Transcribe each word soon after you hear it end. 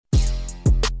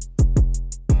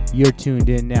You're tuned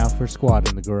in now for Squad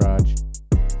in the Garage.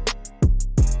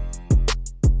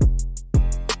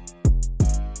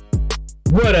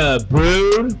 What up,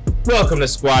 brood? Welcome to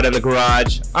Squad in the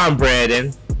Garage. I'm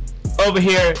Brandon. Over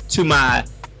here to my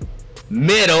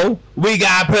middle, we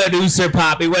got producer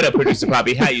Papi. What up, producer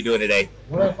Papi? How you doing today?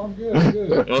 What up? I'm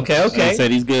good. Okay. He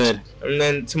said he's good. And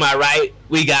then to my right,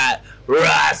 we got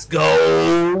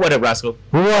Roscoe. What up, Roscoe?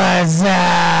 What's up?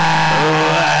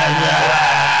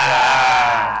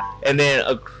 And then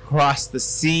across the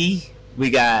sea, we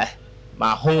got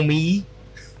my homie,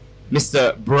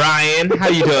 Mr. Brian. How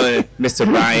you doing, Mr.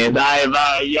 Brian?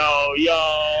 Yo.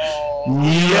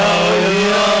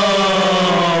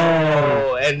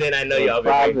 And then I know y'all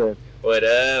been waiting. What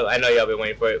up? I know y'all been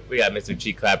waiting for it. We got Mr.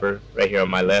 G Clapper right here on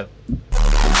my left.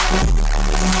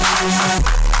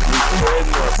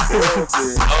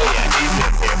 Oh yeah, he's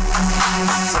in here.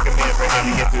 Took a minute for him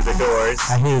to get through the doors.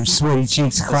 I hear him sweaty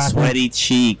cheeks clapping. Sweaty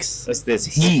cheeks. What's this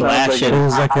heat? Flashing. It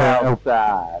was like a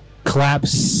clap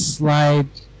slide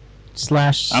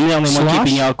slash. I'm the only one slosh?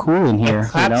 keeping y'all cool in here.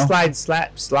 Clap, you know? slide,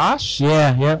 slap, slosh?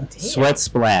 Yeah, yep. Damn. Sweat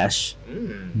splash.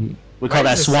 Mm. We call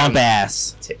that swamp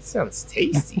ass. Sounds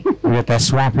tasty. We got that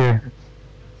swamp here.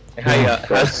 How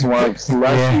y'all? Swamp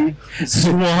slushy.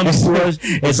 Swamp slush.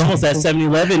 It's almost that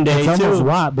 7-Eleven day, It's too. almost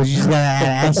WAP, but you just gotta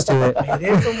add ass to it. It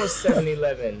is almost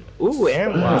 7-Eleven. Ooh,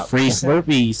 and WAP. Free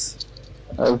Slurpees.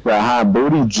 That's the hot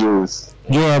booty juice.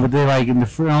 Yeah, but they're like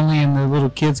only in the little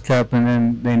kids cup, and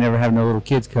then they never have no little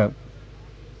kids cup.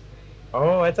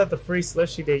 Oh, I thought the free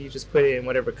slushy day you just put it in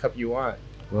whatever cup you want.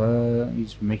 What? You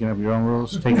just making up your own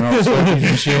rules, taking all the slurpees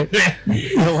and shit.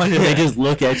 No wonder they just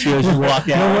look at you as you walk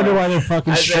out. No wonder why they're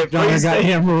fucking I said strict on their free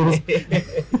goddamn rules.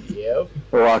 Yep.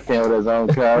 Walk in with his own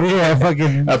cup. Yeah,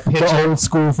 fucking A the pitcher. old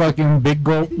school fucking big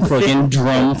gulp. Fucking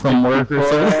drum from work or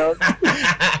something.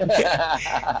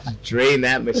 Drain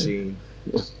that machine.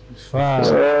 Fuck.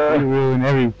 You ruin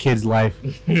every kid's life.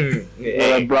 Well, I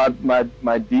Hey. brought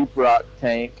my deep rock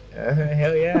tank.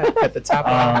 Hell yeah. At the top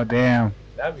Oh, of damn.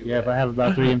 That'd be Yeah, if bad. I have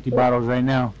about 3 empty bottles right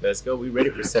now. Let's go. We ready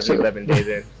for 7-Eleven day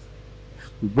then.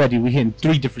 We're ready. We're hitting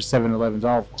 3 different 7-Elevens,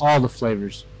 all the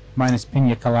flavors, minus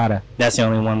pina colada. That's the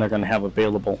only one they're going to have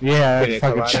available. Yeah, that's Pina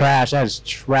fucking colada? trash. That is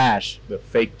trash. The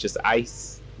fake just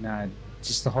ice. Nah,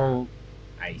 just the whole,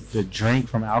 Ice. the drink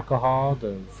from alcohol,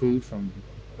 the food from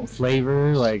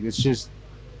flavor, like, it's just,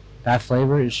 that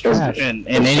flavor is trash. And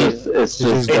It's any... just, it's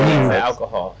just It needs Yeah. the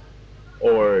alcohol.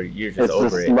 Or you're just it's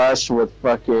over a it. slush with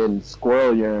fucking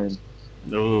squirrel urine.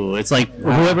 Ooh, it's like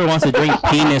whoever wants to drink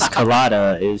penis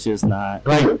colada is just not...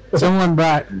 Like, someone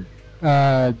brought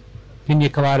pina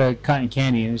colada cotton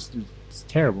candy, and it's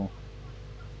terrible.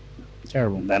 It's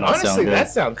terrible. That don't sound Honestly, good. that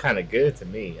sounds kind of good to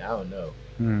me. I don't know.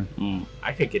 Mm.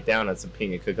 I could get down on some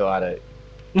pina colada.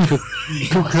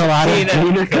 Colada.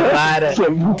 Pina colada.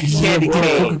 Candy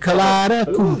cane. Colada. That's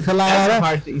a Colada.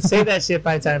 hard thing. Say that shit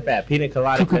 5 times fast. Pina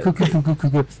colada.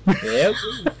 Yep.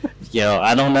 Yo,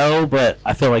 I don't know, but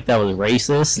I feel like that was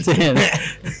racist. And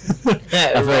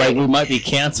I feel like we might be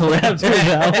canceled after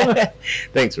that.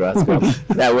 Thanks, Roscoe.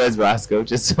 That was Roscoe.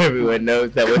 Just so everyone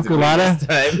knows that wasn't me Colada? this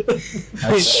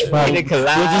time. That's fine. Pina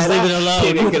colada. We'll just leave it alone.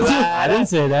 Pina colada. I didn't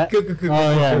say that.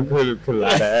 Oh, yeah.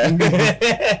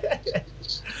 Colada.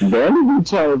 Brandon be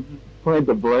trying to point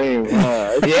the blame.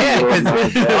 Yeah,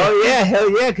 oh yeah, hell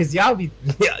yeah, because y'all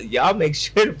make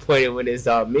sure to point it when it's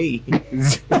on me. But we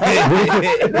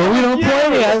don't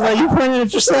point it. I was like, you pointed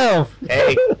at yourself.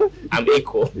 Hey, I'm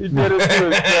equal. He did it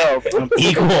to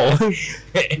himself.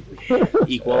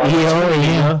 Equal.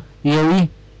 EOE.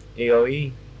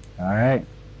 AOE. All right.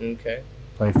 Okay.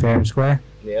 Play fair and square.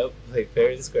 Yep. Play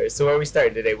fair and square. So where are we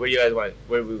starting today? Where you guys want?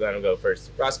 Where are we gonna go first?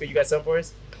 Roscoe, you got something for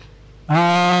us?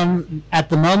 At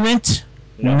the moment,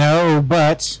 No. no,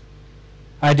 but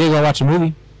I did go watch a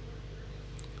movie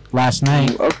last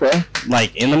night Okay.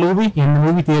 Like in the movie? in the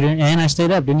movie theater, and I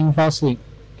stayed up, didn't even fall asleep.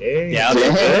 Dang. Yeah, Was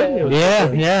it good? It was Yeah,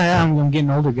 good. yeah, I'm getting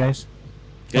older, guys.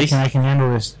 I can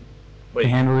handle this. I Wait.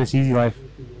 can handle this easy life.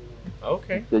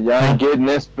 Okay. So y'all ain't getting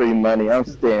this free money. I'm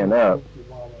staying up.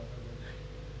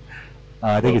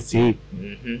 I think it's C.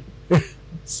 Mhm.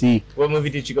 C. What movie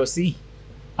did you go see?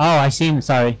 Oh,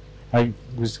 sorry. I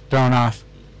was thrown off.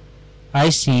 I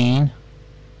seen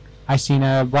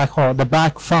a black hole, the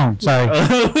black phone, sorry.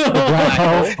 The black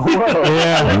hole.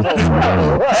 Yeah.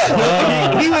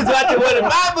 He was watching one of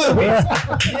my movies.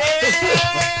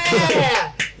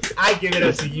 Yeah. I give it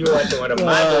up to you watching one of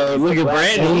my movies. Look at Black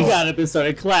Brandon. He Hole. got up and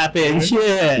started clapping.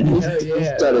 Shit. Hell yeah.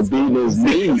 He started beating his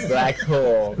knee. Black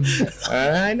Hole.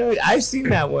 I know. I've seen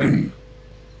that one.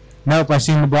 Nope, I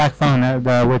seen the black phone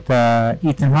with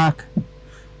Ethan Hawke.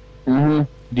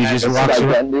 Mm-hmm. He just It's walks like around.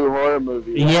 that new horror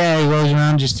movie. Yeah, he goes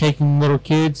around just taking little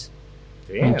kids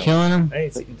and killing them. Hey,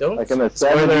 don't Like in the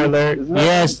spoiler 70s, alert. isn't it?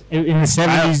 Yes, in the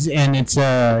 70s, and it's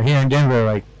here in Denver,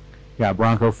 like, got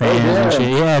Bronco fans and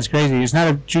shit. Yeah, it's crazy. It's not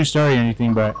a true story or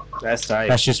anything, but That's tight.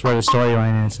 that's just where the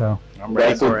storyline is, so. I'm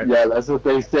ready for it. Yeah, that's what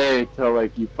they say till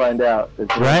like you find out.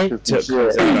 It's Right? just Took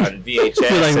some shit. on VHS.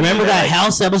 You're like, and remember then, that like,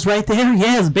 house that was right there?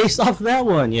 Yeah, it's based off of that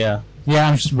one. Yeah. Yeah,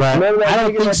 I'm just, but Remember that I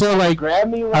don't nigga think that so, like, grabbed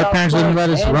me when I our was parents wouldn't let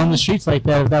us playing roam the streets like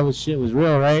that if that was shit was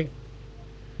real, right?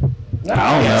 I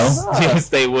don't Yes, know. yes,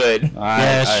 they would.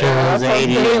 Yeah, sure, it was the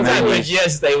 80s and Like, 90s.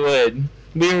 yes, they would.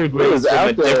 We were was raised from a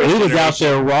out there. different We was out generation.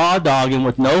 there raw dogging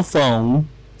with no phone,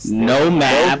 no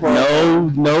map,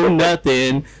 phone. no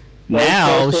nothing. No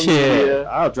Now, social shit, media.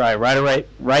 I'll drive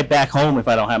right back home if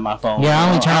I don't have my phone. Yeah, I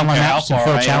only turn don't on my care how maps to far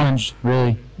feel I am. challenged,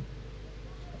 really.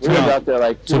 We was out there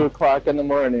like 2 o'clock in the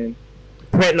morning.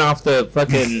 Printing off the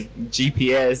fucking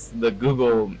GPS, the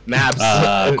Google Maps.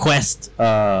 Quest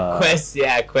Quest,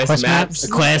 yeah, Quest Quest Maps.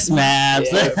 Quest maps.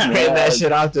 Yeah, print that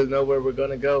shit off to know where we're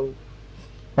gonna go.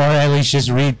 Or at least just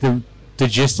read the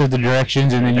gist of the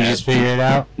directions and then you just figure it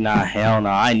out. Nah, hell no.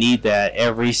 I need that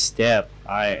every step.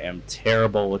 I am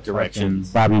terrible with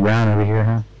directions. Fucking Bobby Brown over here,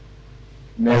 huh?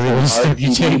 Every little step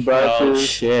you take. Oh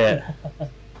shit! I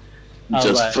was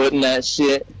Just like- footing that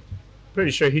shit.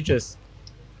 Pretty sure he just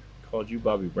called you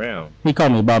Bobby Brown. He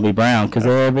called me Bobby Brown because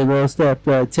every little step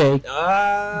I take.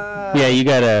 Ah. Yeah, you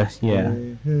gotta. Yeah.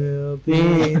 There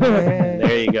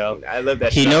There you go. I love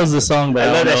that. He shit. knows the song, but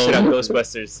I love that shit on know.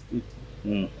 Ghostbusters.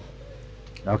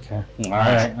 Okay. All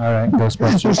right. All right.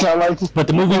 Ghostbusters. I like to But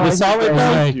the movie was solid, though.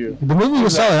 Like, the movie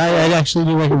was solid. I actually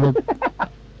do recommend it.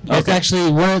 It's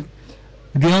actually one of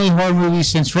the only horror movies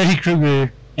since Freddy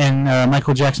Krueger and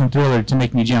Michael Jackson Thriller to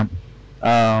make me jump.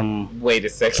 Wait a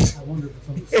second.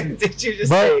 Did you just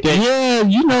But say? yeah,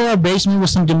 you know our basement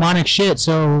was some demonic shit,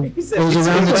 so it said was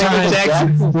around the Michael time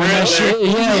Jackson's when that Thriller. shit,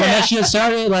 when that shit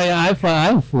started. Like I was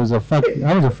I was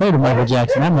afraid of Michael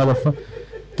Jackson. That motherfucker,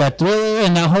 that Thriller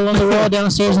and that hole in the wall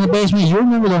downstairs in the basement. You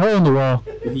remember the hole in the wall?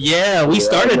 Yeah, we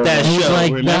started that It was show.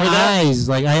 like the Remember that? eyes.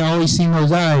 Like I always seen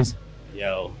those eyes.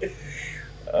 Yo.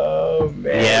 Oh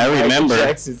man. Yeah, I Michael remember.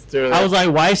 Jackson's Thriller. I was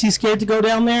like, why is he scared to go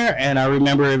down there? And I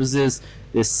remember it was this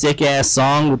sick ass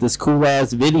song with this cool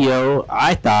ass video.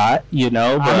 I thought, but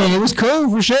I mean, it was cool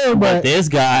for sure, but but this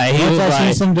guy, he once was I seen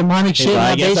like, some demonic he's shit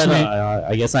like, in the basement.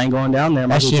 I guess I ain't going down there. That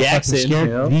Michael shit Jackson, fucking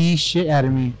scared the shit out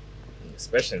of me.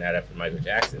 especially not after Michael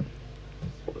Jackson.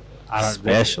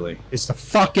 Especially. It's the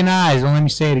fucking eyes. Don't let me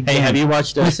say it again. Hey, have you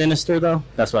watched Sinister though?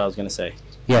 That's what I was gonna say.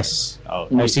 Yes. Oh,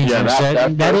 I've seen Yeah, some that- shit.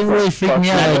 that That didn't really first freak me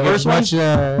one- out the like, first as much,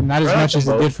 not as I like much the as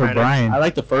it both, did for kinda. Brian. I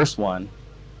like the first one.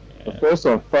 The first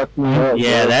one fucked me up.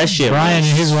 Yeah, bro. that shit. Brian was-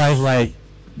 and his wife, like,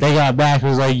 they got back. It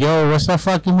was like, yo, what's that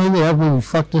fucking movie? That movie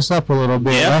fucked us up a little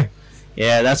bit. Yeah. Right?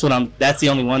 Yeah, that's the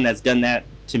only one that's done that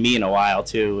to me in a while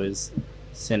too. Is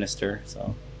Sinister.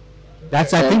 So I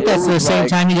think And that's it the was same like-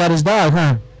 time he got his dog,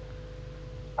 huh?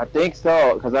 I think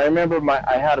so, because I remember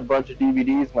I had a bunch of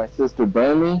DVDs my sister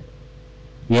burned me.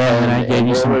 Yeah, and I And gave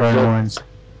you they some were burn just- ones.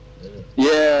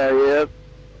 Yeah, yep.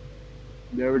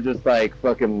 They were just like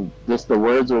fucking, just the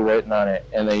words were written on it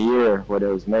and the year when it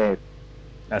was made.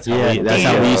 that's Yeah,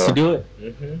 how we used to do it.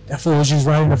 Mm-hmm. That fool was just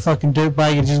riding a fucking dirt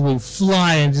bike and just went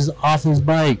flying just off his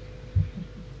bike.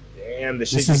 Damn, the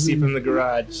shit This you is- see from the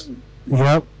garage.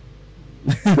 Yep.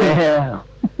 Damn.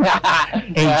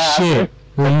 Ate shit.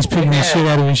 Well, he's picking the shit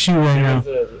out of his shoe right now.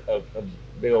 There's a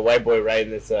big old white boy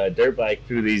riding this dirt bike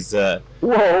through these Whoa,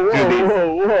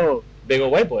 whoa. big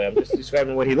old white boy. I'm just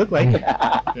describing what he looked like. Shit.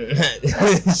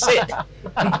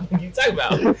 What you talking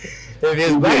about? If he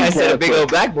was black, I said a big old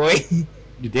black boy.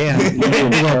 Damn. Little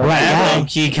black guy.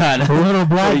 Key kind A of. little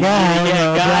black guy.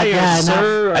 Yeah, black guy or guy.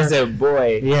 sir. I said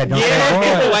boy. Yeah, don't say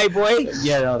Yeah, boy. white boy.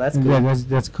 Yeah, no, that's cool. Yeah,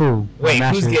 that's cool. Wait,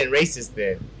 I'm who's actually- getting racist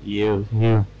then? You.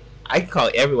 You. I can call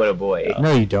everyone a boy.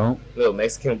 No, you don't. Little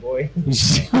Mexican boy. What?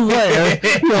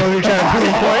 You know, you're trying to prove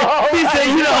a point. He said,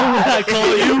 "You know what I call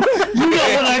you. You know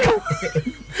what I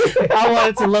call." I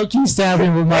wanted to low key stab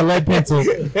him with my lead pencil.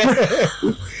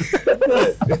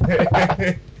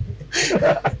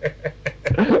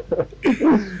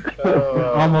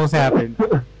 Oh, Almost happened.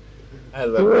 I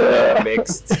love that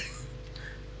mixed.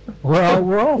 We're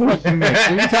all fucking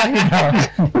mixed. What are you talking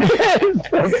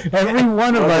about? Every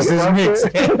one of us is mixed.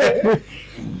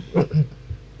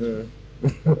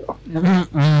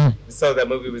 So that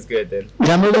movie was good then.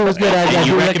 That movie was good. I And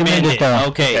you do recommend it? though.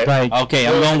 Okay. Like, Okay,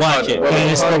 I'm gonna watch it. What was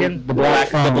it's it called the again? black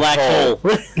phone. The black hole.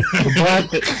 The black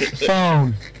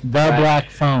phone. The black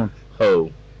phone.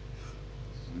 Ho.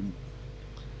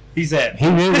 He said He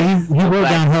wrote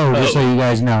down hoe, just so you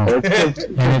guys know. You And it's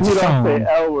don't say phone.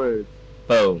 L word.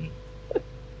 Phone.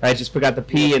 I just forgot the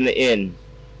P and the N.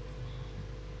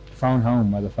 Phone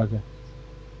home, motherfucker.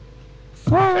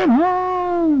 Phone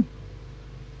home.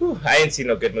 Whew, I ain't seen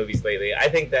no good movies lately. I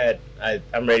think that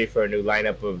I'm ready for a new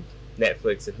lineup of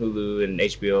Netflix and Hulu and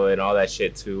HBO and all that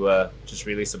shit to just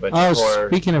release a bunch of horror.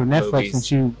 Speaking of Netflix, movies.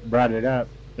 since you brought it up,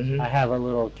 Mhm. I have a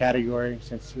little category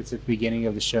since it's at the beginning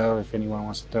of the show. If anyone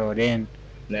wants to throw it in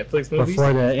Netflix movies?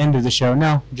 before the end of the show,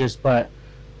 no, just but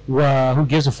who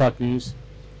gives a fuck news?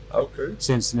 Okay.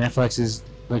 Since Netflix is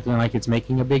looking like it's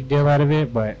making a big deal out of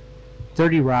it, but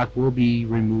 30 Rock will be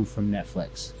removed from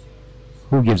Netflix.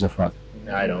 Who gives a fuck?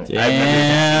 I don't.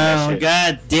 damn,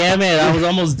 god damn it! I was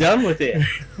almost done with it.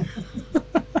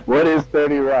 What is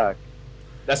 30 Rock?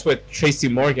 That's with Tracy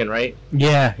Morgan, right?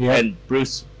 Yeah, yeah. And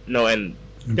Bruce. No, and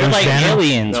They're Bruce like Banner?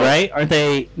 aliens, No. right? Aren't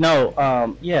they?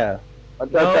 No, yeah. I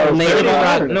thought that was Maybe 30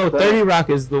 Rock. Rock. No, 30 Rock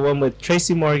is the one with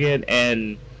Tracy Morgan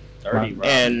and 30 Rock.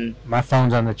 and My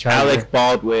phone's on the charger. Alec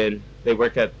Baldwin. They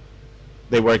work at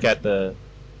the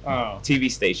Oh. TV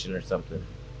station or something.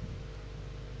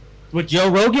 With Joe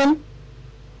Rogan?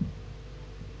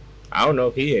 I don't know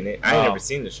if he in it. I ain't Oh. never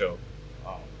seen the show.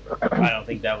 Oh, I don't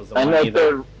think that was the I one know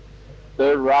either.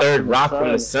 Third Rock. Third Rock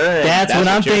from the Sun. That's what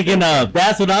I'm you're thinking of.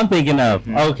 That's what I'm thinking of.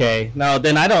 Mhm. Okay. No,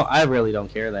 then I really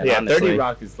don't care then, Yeah, honestly. 30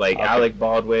 Rock is like Okay. Alec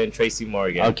Baldwin, Tracy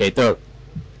Morgan. Okay, throw.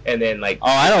 And then like Oh,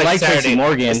 I don't like Tracy Saturday-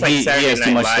 Morgan. it's like He Saturday has too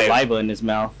Night much Live. saliva in his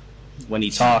mouth when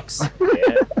he talks. Yeah.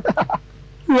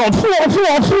 What do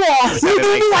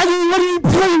you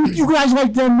play? You guys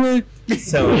like them, man?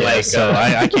 So Yeah, like so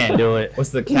I can't do it. what's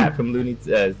the cat from Looney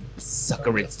Sucker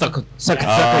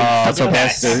Oh,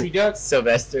 Daffy Duck.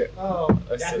 Sylvester. Oh,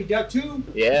 Or Daffy Duck too.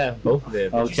 Yeah, both of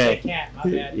them. Okay. Cat, my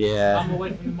bad. Yeah. I'm away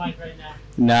from the mic right now.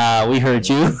 Nah, we heard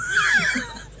you.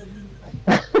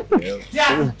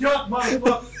 Daffy Duck,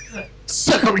 motherfucker.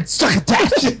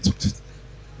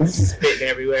 Spitting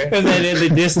everywhere. And then in the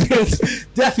distance,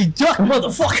 Daffy Duck,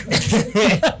 motherfucker.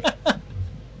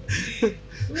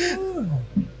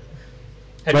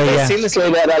 Have But you guys yeah. seen this?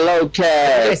 Say that hello, Have you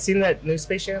cat. guys seen that new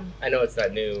Space Jam? I know it's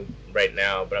not new right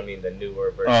now, but I mean the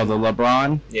newer version. Oh, the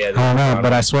LeBron? Yeah. I don't know,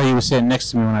 but I swear you were sitting next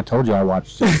to me when I told you I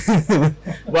watched it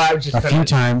well, I was just a few kinda,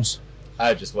 times. I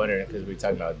was just wondering because we were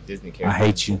talking about Disney I characters.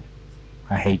 hate you.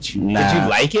 I hate you. Nah. Did you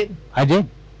like it? I did.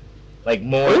 Like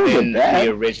more It wasn't than bad.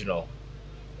 the original?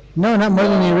 No, not more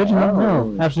than the original.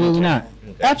 No, absolutely not.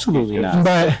 Okay. Absolutely not.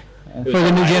 But for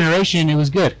the new generation, it was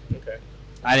good. Okay.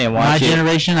 I didn't My watch it.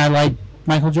 generation, I like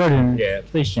Michael Jordan. Yeah.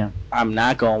 Space Jam. I'm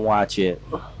not gonna watch it.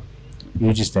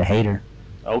 You're just a hater.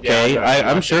 Okay, Yeah, I'm not I'm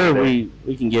watching sure either.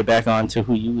 we can get back on to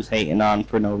who you was hating on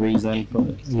for no reason.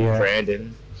 But Yeah.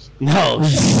 Brandon. no,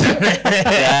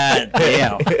 god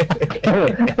damn.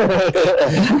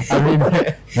 I mean,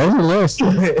 there's a list.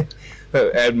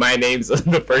 And my name's on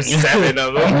the first 7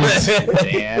 of them.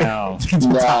 Damn.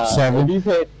 Top 7.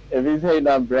 If he's hating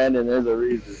on Brandon, there's a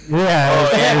reason. Yeah,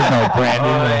 there's no Brandon.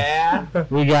 Oh, yeah.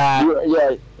 We got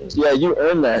You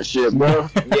earned that shit, bro.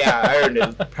 Yeah, I earned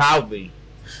it proudly.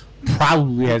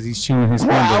 probably as he's chewing his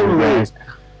hamburger, Probably. guys.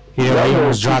 He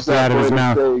almost dropped it out of his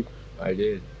mouth. I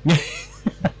did.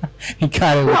 He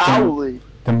caught it with Probably.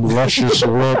 them luscious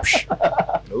lips.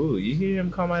 Ooh, you hear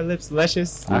him call my lips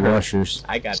luscious? Luscious.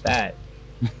 I got that.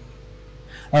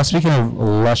 Speaking of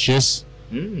luscious,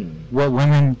 what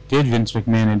women did Vince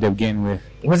McMahon end up getting with?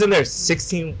 Wasn't there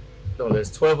 16? No,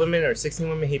 there's 12 women or 16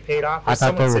 women he paid off? I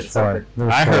thought there Someone was said 4. something. There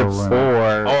was I 4 heard women.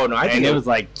 4. Oh, no, I think and it it was was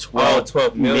like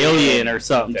 12 million or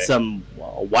something, Okay. some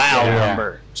wow Yeah.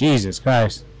 number. Jesus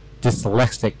Christ.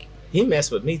 Dyslexic. He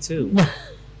messed with me too.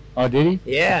 Oh, did he?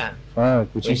 Yeah. Fuck.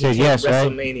 But When you he said came yes, to right?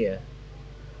 WrestleMania.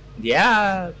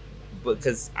 Yeah,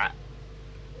 because it's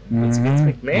Vince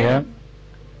Mhm, McMahon. Yeah.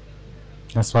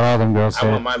 That's what all them girls I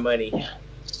want said. my money.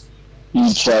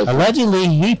 You check. Allegedly,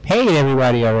 he paid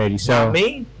everybody already, so. Not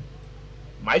me.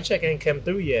 My check ain't come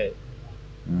through yet.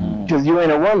 Because you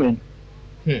ain't a woman.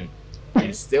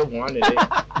 I still wanted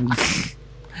it.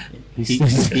 He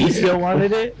still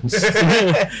wanted it?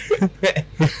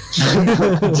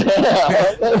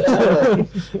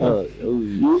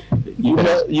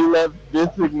 You let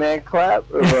Vince McMahon clap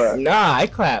or what? Nah, I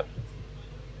clap.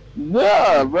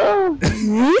 No, bro.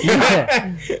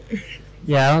 yeah.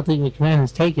 Yeah, I don't think McMahon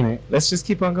is taking it. Let's just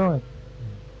keep on going.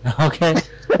 Okay.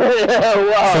 Wow.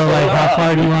 So, like, how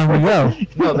far do you want me to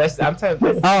go? No, I'm telling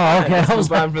you. Oh, okay. Let's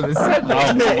move on for the segment.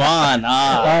 Oh, move on.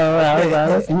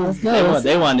 Let's go.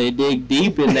 They wanted to dig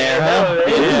deep in there, huh?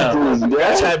 Yeah. Yeah.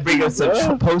 I try to bring up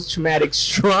some post-traumatic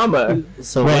trauma.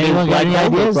 So Well, what anyone is got any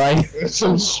Black Oprah ideas?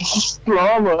 like? Some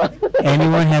trauma.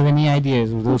 Anyone have any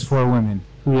ideas of those 4 women?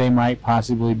 who they might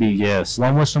possibly be. Yes.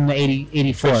 One was from the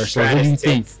 84. Trish So who do you Stratus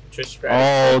think? tits. Trish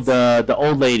Stratus Oh, tits. the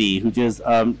old lady who just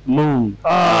Moon.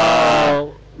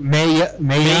 Oh, May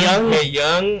Young? Hey,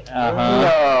 Young. Uh-huh.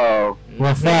 No.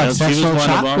 Well, She fuck, was Sexual one of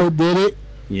them. Chocolate did it.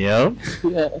 Yep.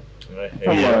 Yeah.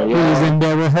 Come Yeah. on, He was in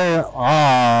there with her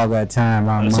all that time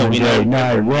on So we know Monday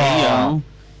Night Mae Raw. Young.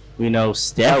 We know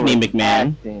Stephanie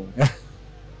McMahon. Acting.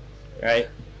 Right.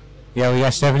 Yeah, we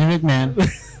got Stephanie McMahon.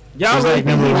 Y'all Was like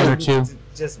really number think he 1 or 2.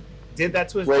 just did that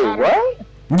to his Wait, daughter? what?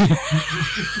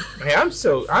 Hey, I'm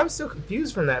so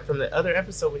confused from the other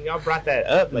episode when y'all brought that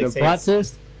up. Like, The saying, plot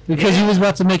twist? Because he was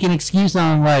about to make an excuse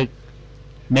on, like,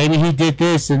 maybe he did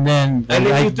this and then... and then you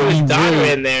like, threw his being daughter rude.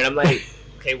 in there, and I'm like,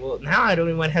 okay, well now I don't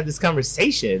even want to have this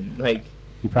conversation. Like,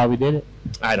 He probably did it.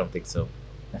 I don't think so.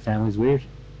 That family's weird.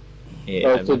 Yeah.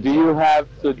 Oh, I so mean, do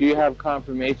you have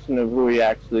confirmation of who he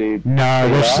actually? No,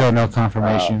 there's Yeah. still no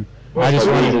confirmation. Well, I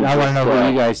so want to know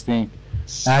what you guys think.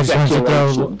 I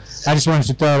just wanted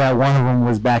to throw that one of them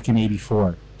was back in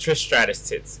 '84. Trish Stratus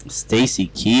tits. Stacy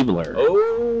Keebler.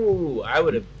 Oh, I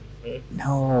would have.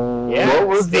 No. Yeah, What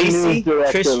was the Stacy, news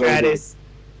director Trish Stratus,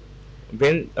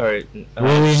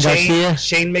 Lillian Garcia?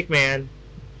 Shane McMahon.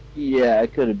 Yeah,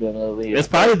 it could have been Lillian. It's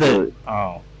probably the.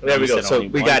 Oh. There we you go. said So only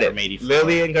we one got it. from 84.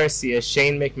 Lillian Garcia,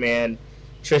 Shane McMahon,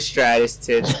 Trish Stratus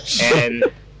tits, and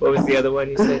what was the other one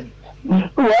you said?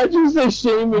 Why'd you say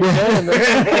Shane McMahon?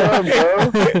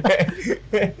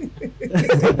 That's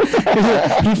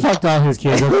He fucked all his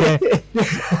kids, okay?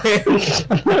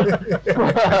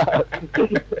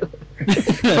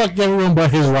 Fucked everyone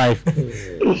but his wife.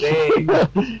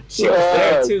 Dang. She was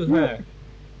there too, huh?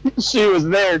 She was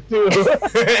there too.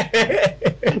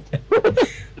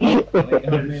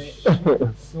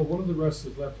 So one of the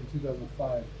wrestlers left in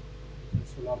 2005.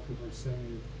 That's what a lot of people are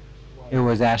saying. Why? It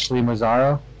was Ashley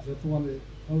Mazzaro? Is that the one that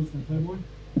posed in Playboy?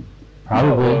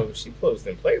 Probably. Oh, she posed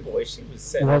in Playboy. She was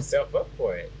setting Well- herself up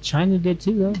for it. China did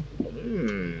too, though.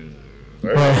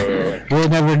 Of But we'll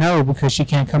never know because she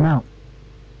can't come out.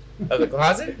 the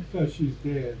closet? Because she's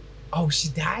dead. Oh, she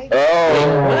died?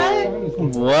 Oh.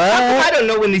 What? I don't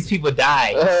know when these people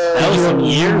die. That was some You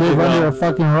years live ago. under a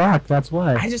fucking rock, that's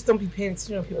why. I just don't be paying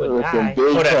attention when people Looking die.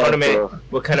 big Hold on a minute. time,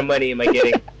 What kind of money am I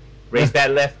getting? Raise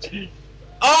that left.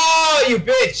 Oh, you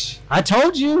bitch! I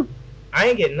told you. I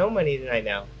ain't getting no money tonight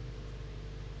now.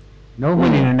 No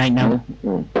money tonight now.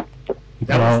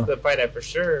 That was the fight I for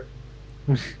sure.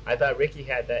 I thought Ricky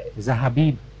had that. Is that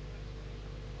Habib?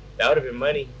 That would have been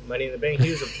money. Money in the bank.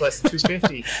 He was a plus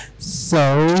 250.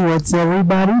 So, what's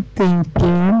everybody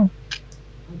thinking? What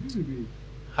did it be?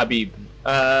 Habib.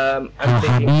 I'm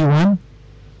thinking. Habib won?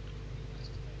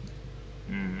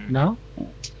 Mhm. No?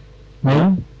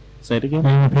 No? Say it again.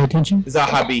 Anyone pay attention? It's a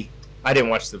Habib. I didn't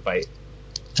watch the fight.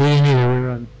 We didn't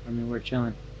either. We're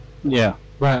chilling. Yeah.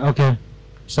 Right, okay.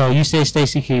 So, you say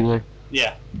Stacy Keebler.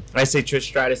 Yeah. I say Trish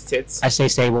Stratus tits. I say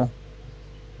Sable.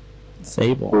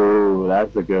 Sable. Ooh,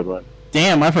 that's a good one.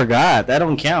 Damn, I forgot. That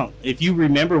don't count. If you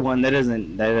remember one, that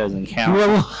doesn't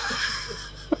count.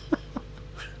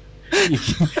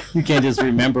 You can't just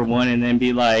remember one and then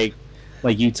be like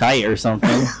you tight or something.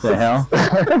 The hell?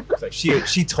 It's like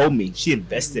she told me. She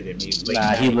invested in me. Like,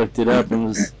 Nah, he looked it up and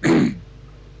was. I'd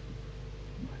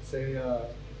say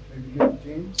maybe Mickey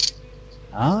James.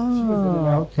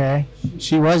 Oh, okay.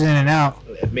 She was in and out.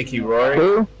 Mickey Rourke.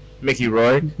 Who? Mickey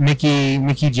Rourke. Mickey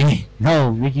James.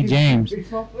 No, Mickey James.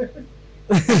 Baseball player?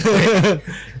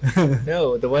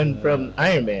 No, the one from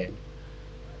Iron Man.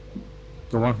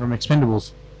 The one from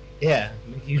Expendables. Yeah,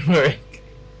 Mickey Rourke.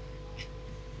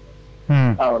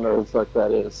 Hmm. I don't know who the fuck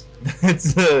that is.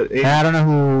 It's I don't know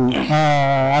who.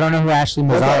 I don't know who Ashley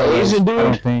That's Mazzaro that is. Asian dude? I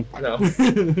don't think. no.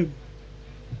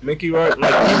 Mickey Rourke.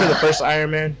 Like, remember the first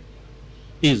Iron Man?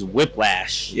 He's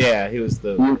Whiplash. Yeah, he was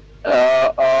the. Okay,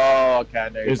 I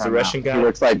know you're He was the talking Russian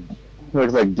about. guy? He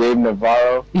looks like Dave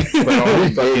Navarro, but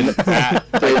only fucking fat.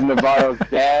 Dave Navarro's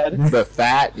dad. The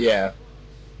fat, yeah.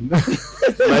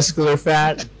 Muscular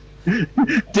fat.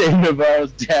 Dave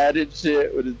Navarro's dad and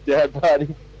shit with his dad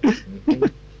body.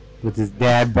 With his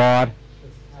dad bod.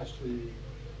 That's Ashley.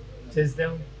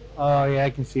 Tisdale? Oh yeah, I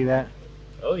can see that.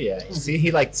 Oh yeah. See, he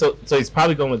like so he's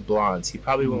probably going with blondes. He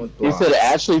probably went with You blondes. said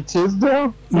Ashley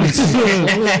Tisdale?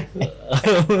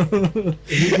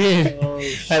 He did.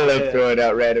 I love throwing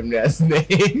out random ass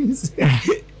names.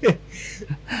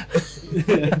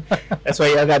 That's why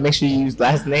y'all gotta make sure you use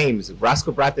last names.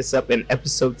 Roscoe brought this up in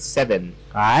episode 7.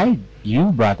 You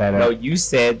brought that No, up. you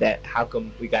said that how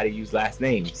come we gotta use last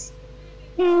names?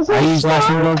 I use last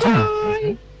name all the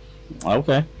time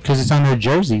Okay. because it's on their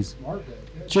jerseys. Smart guy.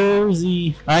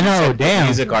 Jersey. I know. Damn.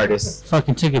 Music artist.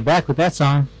 Fucking took it back with that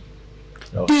song.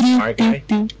 Oh, smart guy.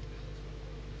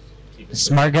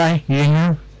 Smart guy? You didn't hear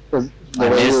him? The way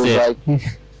he missed was it. like, He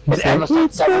said,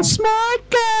 it's the smart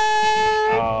guy!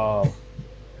 Oh,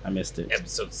 I missed it.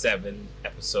 Episode 7,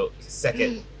 episode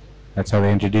 2nd, That's how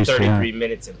they introduced it. 33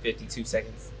 minutes and 52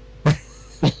 seconds.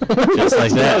 Just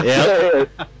like that. Yeah.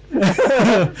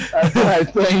 That's why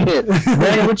I'm saying it.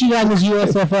 Brandon, what you got in this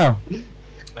USFL?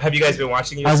 Have you guys been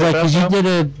watching USFL? I was like,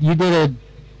 because you did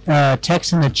a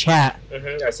text in the chat,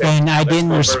 I said, and I let's didn't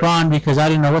go respond because I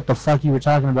didn't know what the fuck you were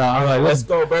talking about. I was like, Let's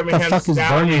go what Birmingham the fuck is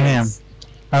Stallions.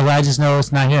 Birmingham? I just know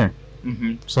it's not here.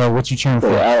 Mm-hmm. So what you cheering For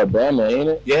for? Alabama, ain't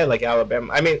it? Yeah, like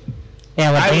Alabama. I mean,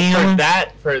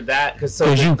 Alabama? for that, because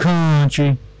Because you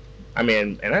country. I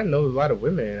mean, and I know a lot of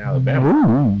women in Alabama.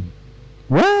 Ooh.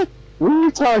 What? What are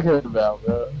you talking about,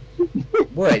 bro?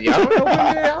 What? Y'all don't know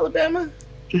women in Alabama?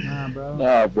 Nah, bro.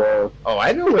 Nah, bro. Oh,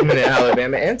 I know women in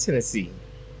Alabama and Tennessee.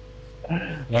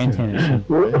 And Tennessee.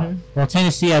 Well,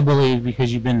 Tennessee, I believe,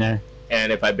 because you've been there.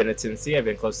 And if I've been to Tennessee, I've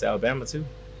been close to Alabama too.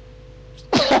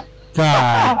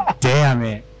 God damn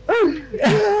it.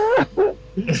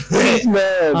 This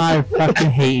man. I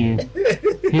fucking hate you.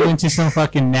 He went to some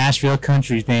fucking Nashville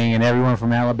country thing and everyone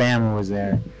from Alabama was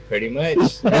there. Pretty much.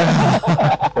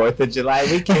 4th of July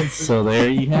weekend. So there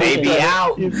you have Baby it.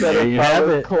 out. You There better you have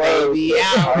follow it. close. Baby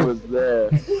out. I was there.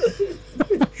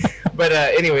 But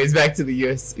anyways, back to the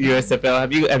USFL.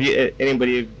 Have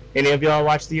you any of y'all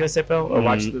watched the USFL or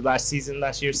watched the last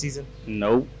year's season?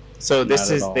 Nope. So this Not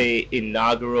at is all. the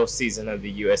inaugural season of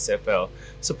the USFL.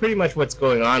 So pretty much what's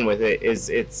going on with it is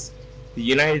it's the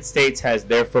United States has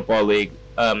their football league,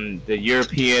 the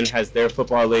European has their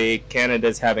football league,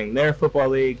 Canada's having their football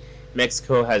league,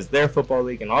 Mexico has their football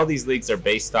league, and all these leagues are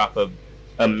based off of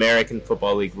American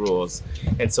Football League rules.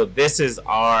 And so this is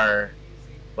our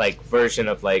like version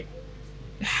of like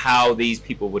how these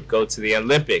people would go to the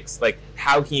Olympics. Like,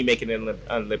 how can you make it an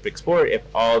Olympic sport if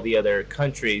all the other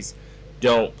countries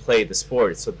don't play the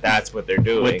sport? So that's what they're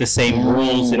doing. With the same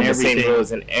rules and With the everything. same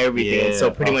rules and everything. And so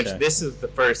Yeah, pretty much okay. this is the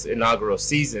first inaugural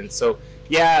season. So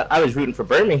yeah, I was rooting for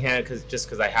Birmingham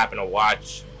because I happened to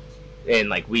watch in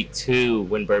like week 2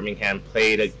 when Birmingham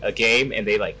played a game and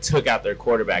they like took out their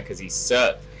quarterback because he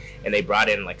sucked, and they brought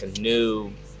in like a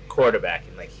new quarterback,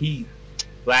 and like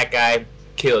black guy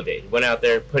killed it. Went out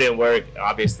there, put in work,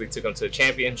 obviously took them to a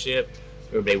championship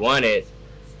where they won it.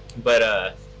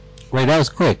 But Wait, that was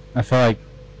quick. I feel like.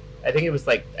 I think it was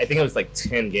like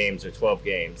 10 games or 12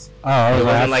 games. Oh, It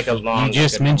wasn't like a long. You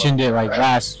just like a mentioned normal- it like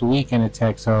last week in a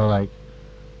text, so like.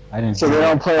 I didn't. So they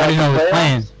don't play I didn't know it was like the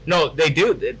playing. No, they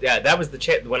do. Yeah, that was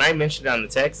the when I mentioned it on the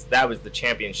text, that was the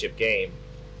championship game.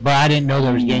 But I didn't know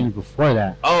there was games before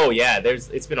that. Oh yeah,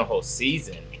 it's been a whole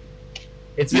season.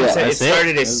 It's been Yeah, it that's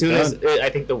started it. as soon as I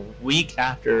think the week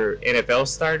after NFL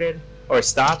started or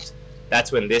stopped.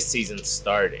 That's when this season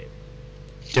started.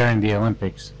 During the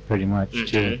Olympics, pretty much.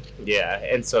 Too. Yeah,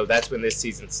 and so that's when this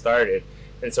season started,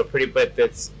 and so but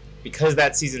that's because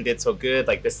that season did so good.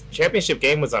 Like, this championship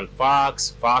game was on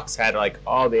Fox. Fox had like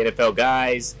all the NFL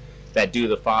guys that do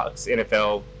the Fox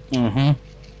NFL Mm-hmm.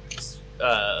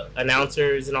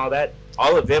 announcers and all that.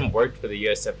 All of them worked for the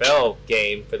USFL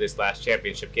game for this last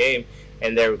championship game,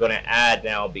 and they were going to add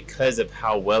now, because of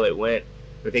how well it went,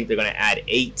 I think they're going to add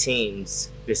 8 teams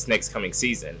this next coming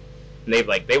season. And they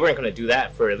weren't going to do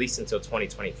that for at least until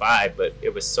 2025, but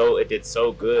it did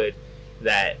so good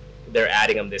that they're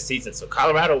adding them this season. So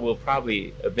Colorado will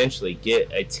probably eventually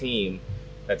get a team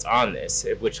that's on this,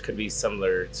 which could be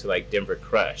similar to like Denver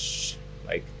Crush,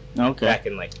 like Okay. back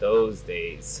in like those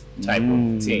days type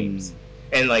of teams.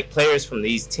 And like players from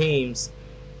these teams,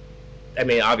 I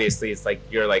mean, obviously it's like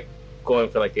you're like going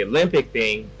for like the Olympic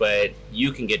thing, but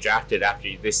you can get drafted after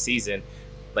this season.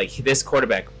 Like, this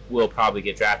quarterback will probably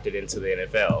get drafted into the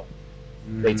NFL.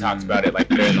 They talked about it like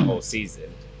during the whole season.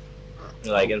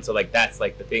 Like, and so like that's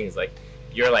like the thing is like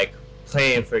you're like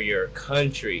playing for your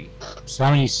country. So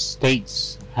how many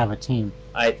states have a team?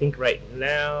 I think right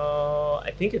now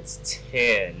it's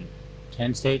 10.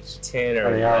 10 states? 10 or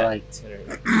Are they all like 10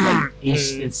 or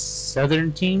East? It's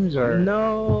southern teams or?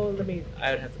 No,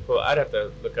 I'd have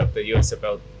to look up the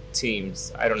USFL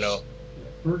teams. I don't know.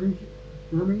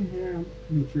 Birmingham,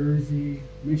 New Jersey,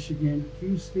 Michigan,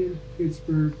 Houston,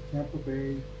 Pittsburgh, Tampa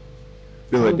Bay,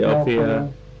 Philadelphia.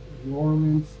 New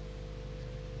Orleans,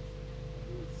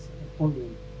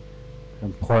 Portland.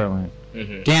 From Portland.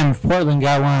 Mm-hmm. Damn, if Portland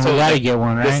got one, So we gotta like, get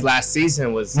one, This right? last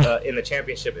season was in the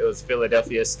championship. It was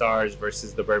Philadelphia Stars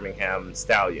versus the Birmingham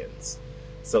Stallions.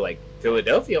 So like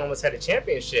Philadelphia almost had a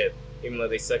championship, even though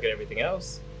they suck at everything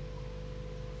else.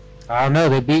 I don't know.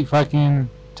 They beat fucking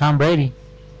Tom Brady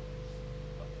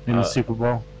in the Super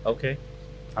Bowl. Okay.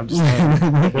 I'm just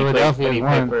saying. When Philadelphia he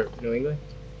played won. for New England.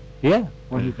 Yeah,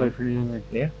 when he played for New England.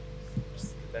 Yeah.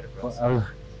 Just get that across.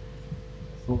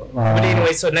 But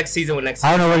anyway, so next season. I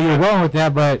don't know where you were going with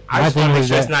that, but I just want to make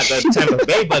sure it's not the Tampa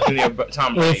Bay Buccaneers,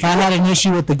 Tom Brady. If I had an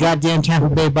issue with the goddamn Tampa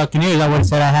Bay Buccaneers, I would have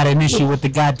said I had an issue with the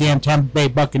goddamn Tampa Bay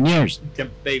Buccaneers.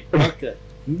 Tampa Bay Buccaneers.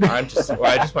 I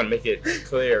just want to make it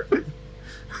clear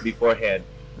beforehand.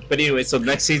 But anyway, so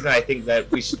next season, I think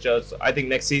that we should just. I think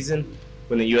next season,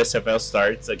 when the USFL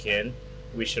starts again,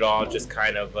 we should all just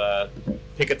kind of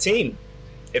pick a team.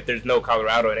 If there's no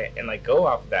Colorado in it, and like go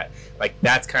off of that. Like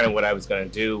that's kind of what I was gonna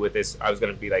do with this. I was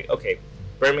gonna be like, okay,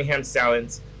 Birmingham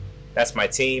Stallions, that's my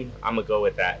team. I'm gonna go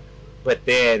with that. But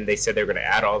then they said they're gonna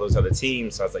add all those other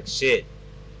teams, so I was like, shit,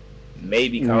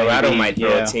 maybe Colorado might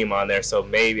throw a team on there. So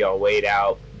maybe I'll wait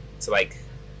out to like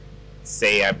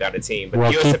say I've got a team.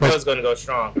 But the USFL is gonna go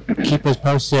strong. Keep us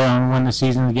posted on when the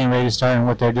season is getting ready to start and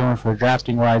what they're doing for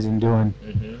drafting wise and doing.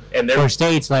 Mm-hmm. And for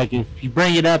states, like if you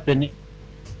bring it up and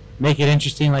make it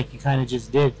interesting like you kind of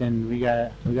just did, then we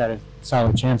got a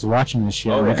solid chance of watching this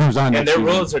shit when it comes on. And their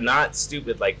rules are not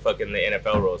stupid like fucking the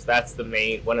NFL rules. That's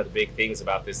one of the big things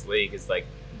about this league is like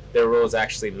their rules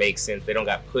actually make sense. They don't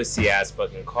got pussy ass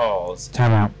fucking calls.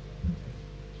 Time out.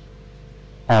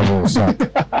 All rules suck.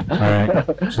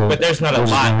 Alright. So but there's not a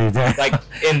lot. Like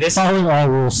in this all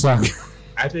rules suck.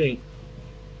 I think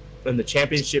in the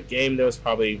championship game there was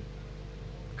probably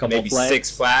maybe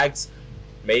 6 flags.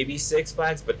 Maybe 6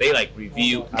 flags, but they like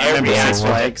review every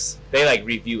aspect. They like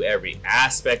review every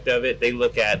aspect of it. They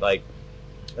look at like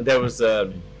there was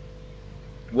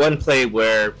one play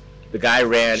where the guy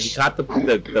he caught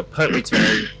the punt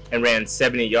return and ran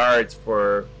 70 yards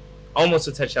for almost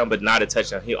a touchdown, but not a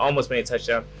touchdown. He almost made a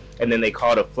touchdown, and then they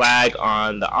called a flag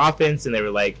on the offense, and they were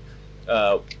like,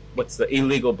 "What's the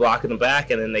illegal block in the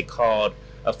back?" And then they called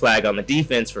a flag on the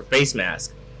defense for face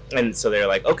mask. And so they're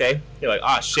like, okay. You're like,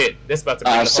 oh, shit. This is about to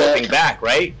bring the whole thing back,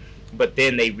 right? But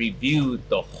then they reviewed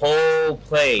the whole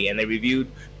play, and they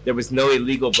reviewed there was no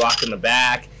illegal block in the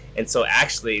back. And so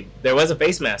actually, there was a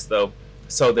face mask, though.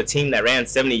 So the team that ran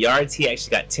 70 yards, he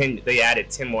actually got 10. They added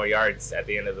 10 more yards at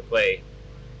the end of the play.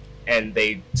 And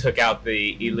they took out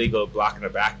the illegal block in the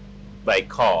back, like,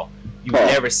 call. You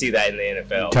never see that in the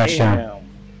NFL. Touchdown.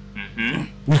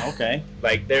 Mm-hmm. Okay.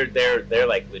 Like, they're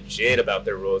like, legit about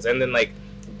their rules. And then, like,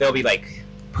 they'll be like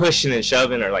pushing and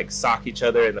shoving or like sock each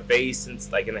other in the face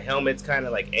and like in the helmets kind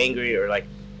of like angry or like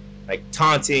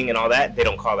taunting and all that. They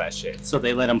don't call that shit. So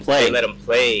they let them play. They let them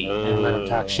play and let them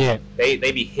talk shit. They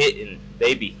be hitting.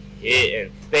 They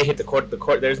hit the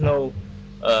court. There's no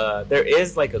there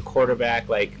is like a quarterback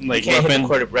like you can't hit the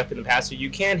quarterback in the passer. You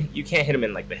can't hit him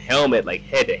in like the helmet, like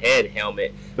head to head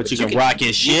helmet. But you can rock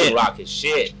his shit. You can rock his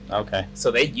shit. Okay.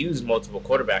 So they use multiple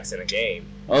quarterbacks in a game.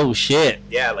 Oh shit.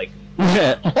 Yeah, like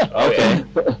okay.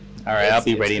 Yeah. All right, I'll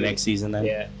be ready next season then.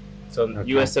 Yeah. So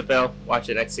USFL, watch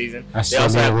it next season. I still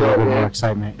have a little bit more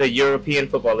excitement. The European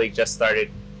Football League just started.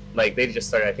 Like they just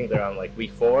started. I think they're on like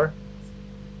week 4.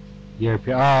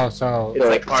 European. Oh, so it's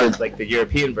like part of like the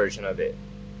European version of it.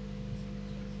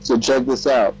 So check this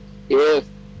out. If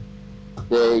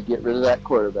they get rid of that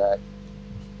quarterback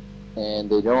and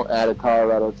they don't add a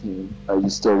Colorado team, are you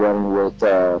still running with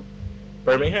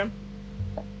Birmingham?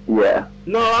 Yeah.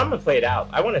 No, I'm gonna play it out.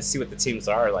 I want to see what the teams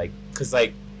are like, cause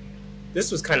like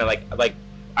this was kind of like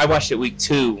I watched it week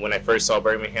 2 when I first saw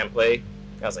Birmingham play.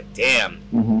 I was like, damn.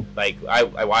 Mm-hmm. Like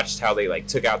I watched how they like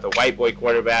took out the white boy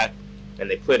quarterback and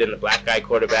they put in the black guy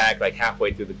quarterback like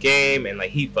halfway through the game, and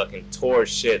like he fucking tore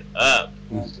shit up.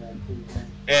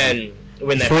 And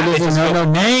when that happened,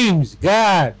 no names,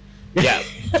 God. Yeah,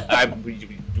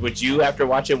 would you after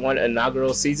watching one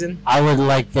inaugural season? I would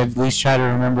like at least try to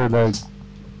remember the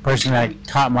person that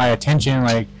caught my attention.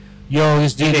 Like, yo,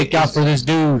 this dude look out for this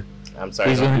dude. I'm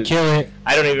sorry, he's gonna kill it.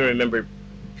 I don't even remember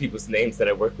people's names that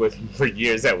I worked with for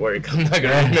years at work. I'm not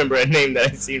gonna remember a name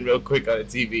that I seen real quick on the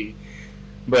TV.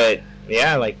 But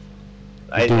yeah, like,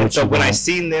 so when I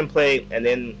seen them play, and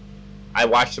then I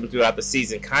watched them throughout the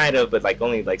season, kind of, but like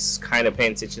only like kind of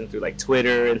paying attention through like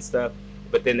Twitter and stuff.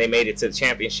 But then they made it to the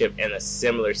championship, and a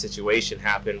similar situation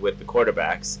happened with the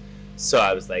quarterbacks. So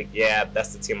I was like, yeah,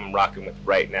 that's the team I'm rocking with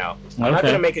right now. I'm not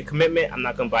gonna make a commitment. I'm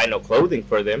not gonna buy no clothing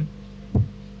for them.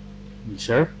 You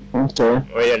sure? Okay.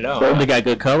 Or yeah, no. So they got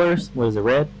good colors. What is it,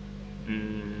 red?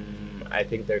 I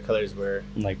think their colors were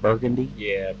like burgundy.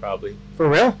 Yeah, probably. For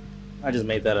real? I just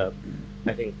made that up.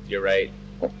 I think you're right.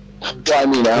 Well, I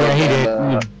mean, yeah, he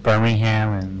did.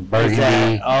 Birmingham and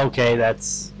burgundy. Okay,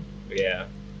 that's yeah.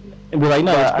 And we're like,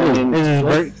 no, it's blue. I mean, this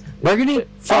is burgundy.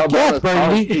 Fuck yeah, it's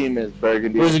burgundy. Team is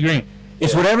burgundy. Where's the green?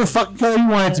 It's whatever fucking color you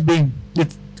want it to be.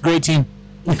 It's a great team.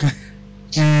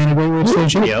 And away with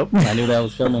extension. Yep, I knew that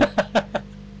was coming.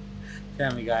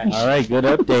 Family Guy. All right, good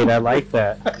update. I like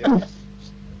that.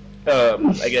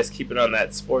 I guess keeping on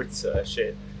that sports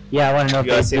shit. Yeah, I want to know You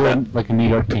guys if see they're doing like a New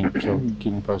York team. So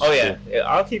keep me posted. Oh yeah,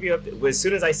 I'll keep you up. As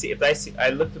soon as I see, I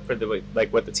looked for the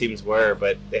like what the teams were,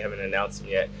 but they haven't announced them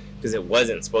yet because it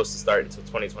wasn't supposed to start until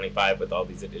 2025 with all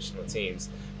these additional teams.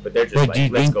 But they're just But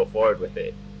like, let's go forward with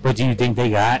it. But do you think they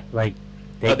got like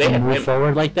they can move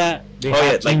forward like that? They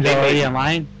have teams already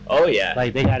online. Oh yeah,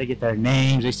 Like they got to get their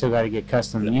names. They still got to get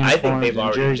custom uniforms. I think they've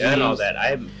already jerseys. done all that.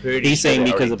 I'm pretty. He's sure saying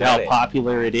they because already of how done it.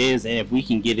 popular it is, and if we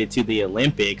can get it to the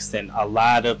Olympics, then a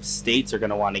lot of states are going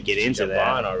to want to get into Jump that.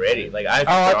 on already. Like I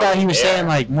thought he was there. saying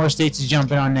like more states is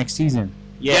jumping on next season.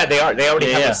 Yeah, they are. They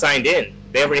already have Yeah. it signed in.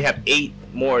 They already have 8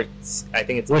 more. I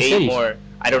think it's What 8 cities? more.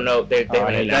 I don't know. They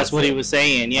haven't announced That's what he it. was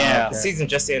saying. Yeah, The season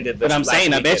just ended. but I'm last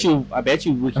saying, I bet weekend.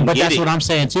 you, we can But get that's it. what I'm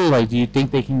saying too. Like, do you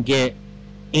think they can get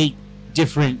 8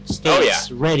 different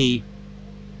states ready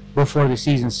before the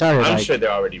season started? I'm like, sure they're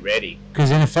already ready.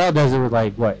 Because NFL does it with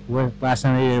like what last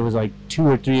time they did it was like 2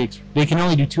 or 3. They can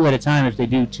only do 2 at a time if they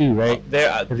do 2, right?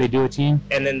 They're, If they do a team.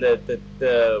 and then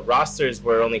the rosters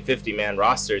were only 50-man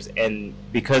rosters, and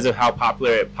because of how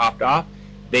popular it popped off,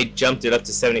 they jumped it up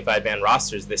to 75-man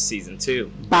rosters this season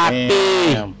too.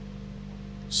 Damn.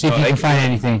 See if Oh, you they can can find do-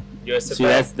 anything.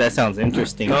 USFL. See, that sounds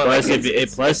interesting. No, plus, like,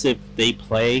 if they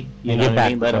play, you They know get what I back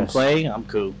mean? Let them with us. play. I'm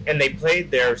cool. and they played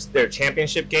their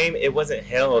championship game. It wasn't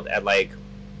held at like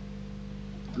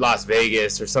Las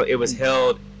Vegas or so. It was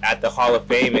held at the Hall of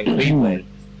Fame in Cleveland,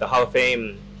 the Hall of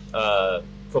Fame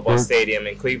football stadium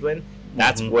in Cleveland.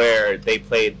 That's Mhm. where they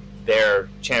played their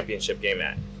championship game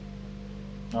at.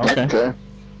 Okay. Okay.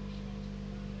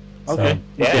 Okay.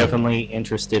 Yeah. Definitely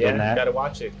interested in that. Gotta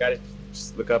watch it. Gotta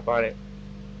just look up on it.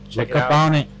 Check Look it up out.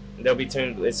 on it. They'll be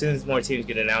tuned as soon as more teams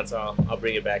get announced. I'll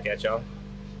bring it back at y'all.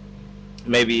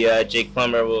 Maybe Jake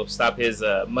Plummer will stop his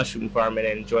mushroom farming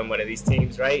and join one of these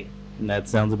teams, right? And that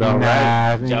sounds about Nah,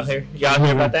 right. I think Y'all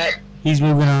hear about that? He's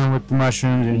moving on with the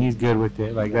mushrooms and he's good with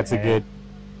it. Like that's a Okay. good.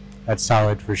 That's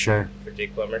solid for sure. For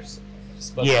Jake Plumbers.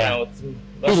 Just fucking Yeah. out with some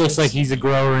He looks mushrooms. like he's a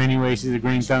grower anyways. He's a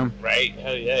green thumb. Right?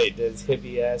 Hell yeah, he does.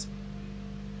 Hippie ass.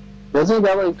 Doesn't he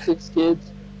got like 6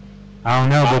 kids? I don't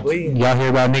know, Probably. but y'all hear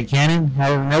about Nick Cannon?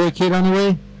 Had another kid on the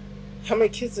way? How many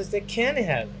kids does Nick Cannon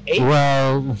have? 8?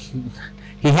 Well,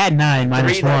 he had 9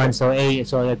 minus 3 1, though. so 8.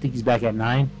 So I think he's back at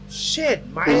 9. Shit,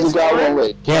 Who's minus the guy one 1?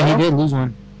 with? Yeah, he did lose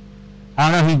one.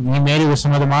 I don't know. He made it with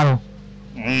some other model.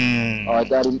 Oh,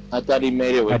 I thought he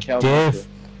made it A with Kelvin.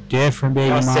 different baby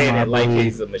Y'all mama. saying I it like believe.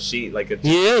 he's a machine, like a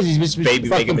He is. He's just baby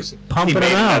fucking making machine. pumping He made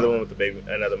him out. another one with the baby,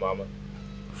 another mama.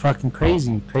 Fucking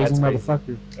crazy That's crazy.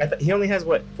 motherfucker. He only has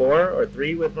what, 4 or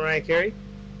 3 with Mariah Carey?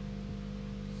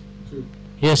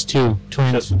 He has 2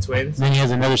 twins. Just with twins. Then he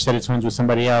has another set of twins with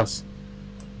somebody else.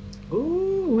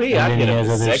 Ooh, And I'll then get he a has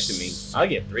other vasectomy. I'll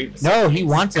get 3 vasectomies. No, he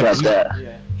wants it. About that.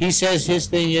 He says his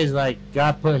thing is like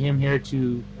God put him here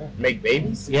to. Make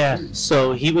babies? Yeah.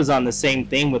 So he was on the same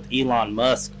thing with Elon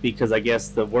Musk because I guess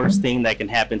the worst thing that can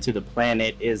happen to the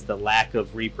planet is the lack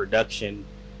of reproduction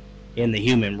in the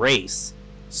human race.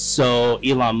 So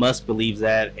Elon Musk believes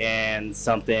that, and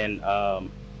something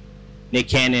Nick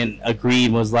Cannon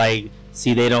agreed was like,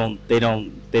 see, they don't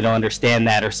understand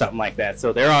that or something like that.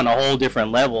 So they're on a whole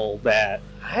different level. That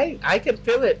I can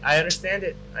feel it. I understand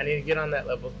it. I need to get on that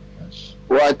level.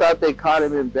 Well, I thought they caught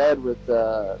him in bed with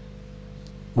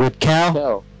With Cal.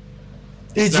 Kel.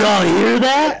 did y'all hear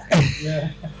that?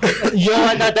 Yeah. Yo,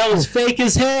 I thought that was fake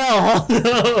as hell.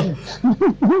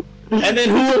 And then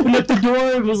who opened up the door?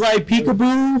 It was like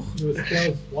peekaboo. It was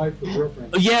Kel's wife or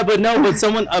girlfriend. Yeah, but no, but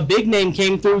a big name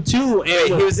came through too,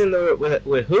 Wait, and he was in the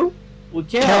with who? with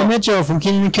Cal Cal, Mitchell from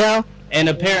Kenny and Cal. and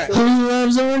apparently, Who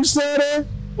loves orange soda?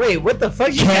 Wait, what the fuck?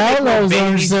 You Cal can't make no loves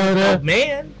orange babies with soda. no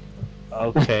man.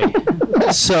 okay.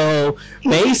 So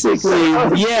basically,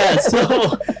 yeah.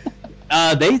 So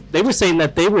they were saying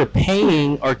that they were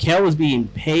paying, or Cal was being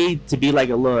paid to be like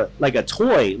a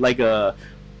toy, like a.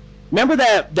 Remember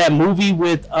that movie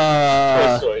with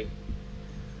Toy Story.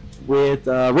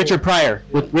 Richard Pryor?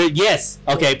 Yes.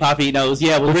 Okay, Papi knows.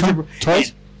 Yeah, with Richard.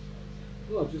 Toys?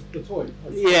 No, just the toy.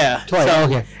 Yeah. Toy. So-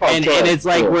 Okay. and toy, it's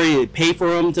like toy. where you pay for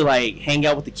them to like hang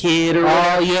out with the kid or Oh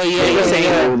whatever. yeah, yeah, They were yeah. saying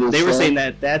yeah. yeah. they were saying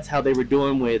that that's how they were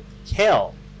doing with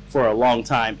Kel for a long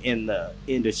time in the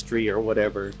industry or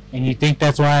whatever. And you think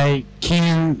that's why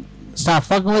Keenan stopped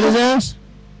fucking with his ass?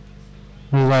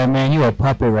 He was like, man, you a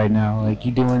puppet right now. Like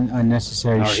you doing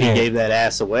unnecessary Or he shit. gave that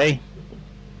ass away.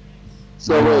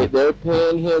 So wait, they're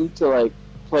paying him to like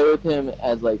play with him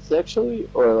as like sexually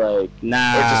or like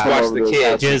Nah, Or just watch the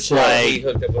kid. just He like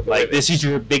hooked up with the like women. this is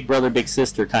your big brother, big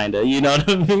sister kind of. You know what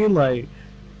I mean? Like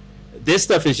this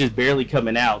stuff is just barely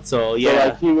coming out. So yeah, So,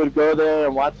 like, he would go there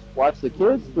and watch the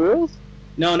kids, for real?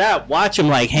 no, not watch him,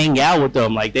 like hang out with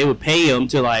them. Like they would pay him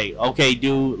to like, okay,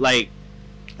 do like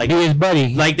He was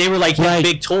buddy. like they were like his Like-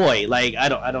 big toy. Like I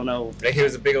don't know. Like he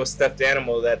was a big old stuffed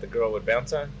animal that the girl would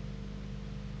bounce on.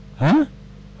 Huh?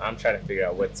 I'm trying to figure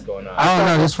out what's going on. I don't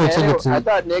know. This fool took it I to.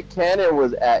 thought Nick Cannon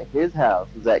was at his house.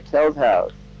 Was at Kel's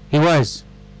house. He was.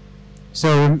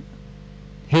 So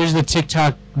here's the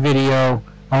TikTok video.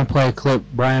 I'm gonna play a clip.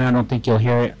 Brian, I don't think you'll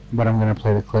hear it, but I'm gonna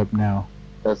play the clip now.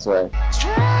 That's right.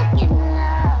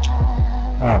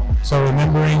 Oh, so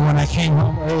remembering when I came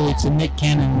home early to Nick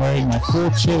Cannon wearing my full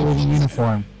cheerleading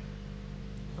uniform.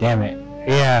 Damn it.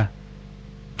 Yeah.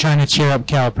 Trying to cheer up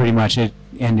Cal, pretty much. It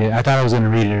ended. I thought I was going to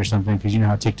read it or something, because you know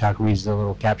how TikTok reads the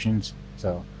little captions.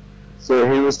 So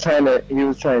So he was trying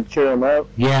to cheer him up.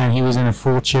 yeah, and he was in a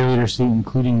full cheerleader suit,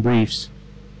 including briefs.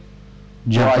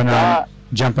 Jumping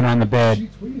on the She bed.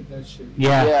 tweeted that shit.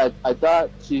 Yeah. Yeah, I thought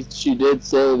she did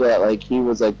say that, like, he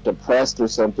was like depressed or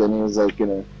something. He was like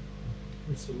gonna.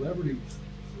 For celebrities.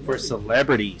 For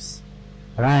celebrities.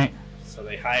 Right. So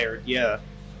they hired,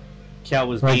 Cal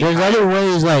was Like, being there's hired. other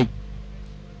ways,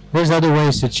 there's other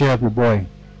ways to cheer up your boy.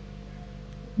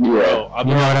 Yeah. Bro, You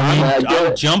know what I mean?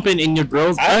 I'm jumping in your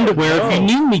girl's I don't underwear if you know.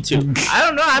 need me to. I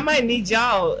don't know. I might need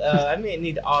y'all. I might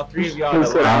need all three of y'all to Who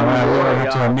said lie. I We're gonna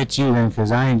have to Y'all. admit you then,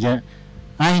 because I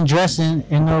ain't dressing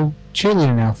in no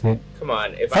cheerleading outfit. Come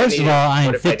on. If First of all, I what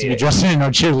ain't if fit to be needed- dressing in no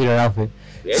cheerleader outfit.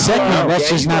 Yeah, you Second, are. that's Yeah,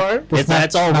 just you not. are.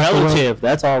 That's all not the way- relative.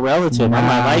 That's all relative. I Nah.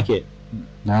 might like it.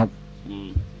 Nope.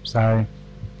 Mm. Sorry.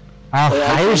 I'll Yeah, I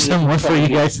hire think someone he's for trying you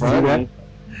to guys to be do that. funny.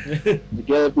 I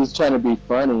get if he's trying to be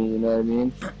funny, you know what I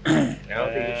mean? I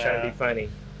don't think he's trying to be funny.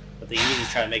 But they usually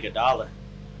try to make $1.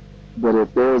 But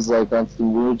if there was like on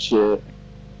some weird shit,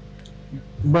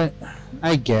 But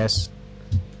I guess.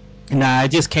 Nah,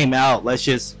 it just came out.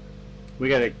 We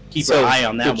gotta keep So, an eye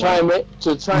on to that try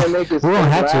one. and make us We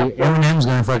won't have to. laugh, Eminem's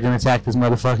gonna fucking attack this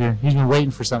motherfucker. He's been waiting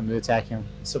for something to attack him.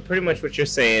 So pretty much what you're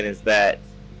saying is that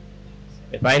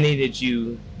if I needed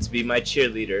you to be my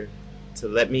cheerleader, to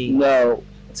let me No,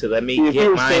 if you get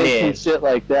were mine saying in, some shit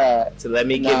like that. to let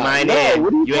me get Nah, mine no, in,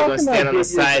 what are you ain't gonna talking stand about, on the get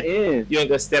yours side. in? You ain't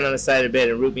gonna stand on the side of the bed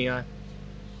and root me on.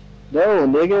 No,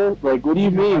 nigga. Like, what do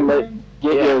you mean? Like,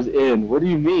 get Yeah. yours in? What do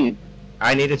you mean?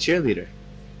 I need a cheerleader.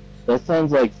 That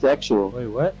sounds like sexual. Wait,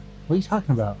 what? What are you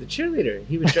talking about? The cheerleader.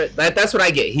 He was that's what I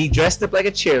get. He dressed up like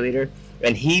a cheerleader,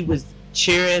 and he was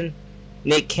cheering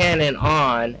Nick Cannon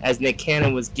on as Nick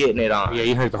Cannon was getting it on. Yeah,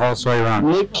 you heard the whole story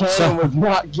wrong. Nick Cannon So- was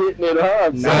not getting it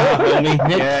up. Nah, son. homie.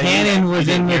 Nick Yeah, Cannon was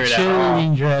you in the didn't hear it at all.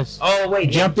 cheerleading dress, Oh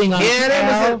wait, jumping on Cannon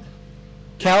was in-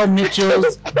 Cal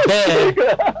Mitchell's bed,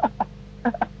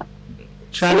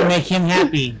 trying to make him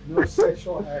happy. No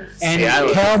sexual acts. And See, I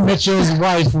don't- Cal Mitchell's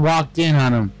wife walked in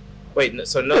on him. Wait, no,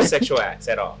 so no sexual acts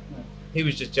at all. He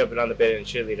was just jumping on the bed in a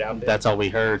cheerleader outfit. That's all we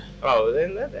heard. Oh,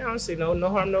 then honestly, no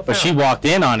harm, no foul. But she walked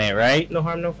in on it, right? no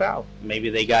harm, no foul. Maybe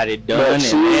they got it But done, and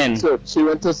then she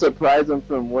went to surprise him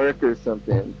from work or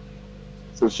something.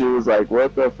 So she was like,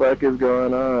 "What the fuck is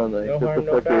going on? Like, No what harm,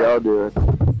 the no fuck are foul. y'all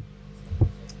doing?"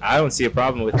 I don't see a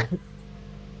problem with it.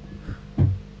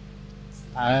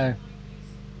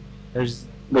 There's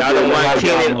But Y'all don't then want I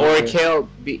Cannon got- or Kel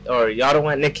or y'all don't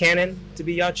want Nick Cannon to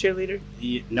be y'all cheerleader?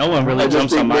 no one I really just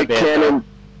jumps on think my Nick bed. Cannon.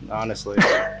 though, honestly,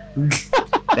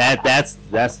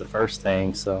 that's the first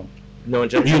thing. So No one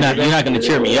jumps you're on not your bed? gonna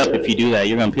cheer me up if you do that.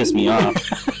 You're gonna piss me off.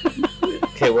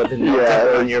 Okay, well then no Yeah,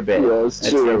 jumping on your bed. yeah, it's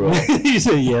That's true. your rule. He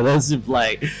said, "Yeah, that's just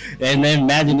like," and then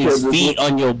imagine his Because feet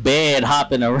on your bed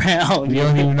hopping around. you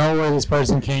don't even know where this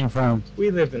person came from.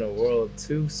 We live in a world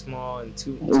too small and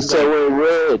too And so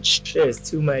we're rich. there's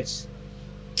too much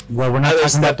Well, we're not other talking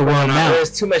stuff about the going world on. now.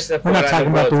 There's too much stuff We're going not on talking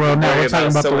in the about the world world to now. worry We're talking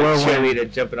about the someone world when-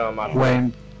 cheerleader jumping on my bed.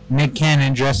 When Nick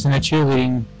Cannon dressed in a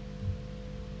cheerleading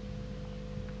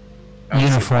I don't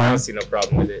uniform see no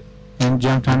problem with it. and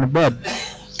jumped on the bed.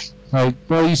 Like,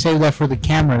 bro, you saved that for the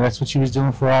camera. That's what she was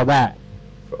doing for all that.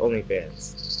 For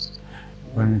OnlyFans.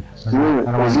 I don't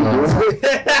want to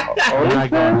go. We're not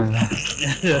going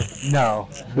there. No.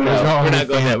 No, There's no we're not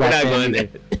going there. OnlyFans We're back not then going either.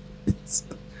 there.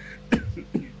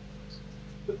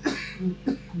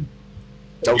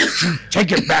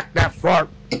 Take it back that far.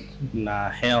 Nah,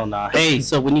 hell nah. Hey,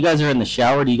 so when you guys are in the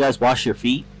shower, do you guys wash your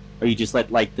feet, or you just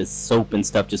let like the soap and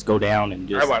stuff just go down and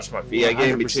just? I wash my feet. I get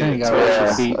in 100% between the gotta wash your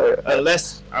toes. feet.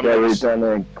 Unless I'm Yeah, gonna we're trying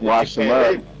to wash them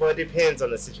Depend- up. Well, it depends on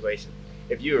the situation.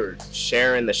 If you're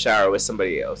sharing the shower with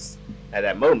somebody else at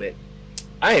that moment,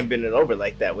 I ain't bending over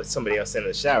like that with somebody else in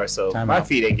the shower, so Time my out.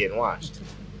 feet ain't getting washed.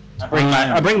 I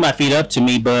bring my feet up to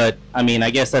me, but I mean, I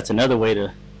guess that's another way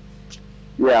to.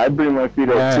 Yeah, I bring my feet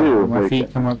up Yeah, too. my Like,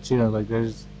 feet come up too. Like,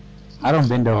 there's I don't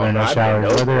bend over in the I shower. bend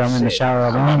over, Whether I'm in the shit. shower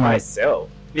I'm by alone, like myself.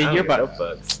 Yeah, you're by by. no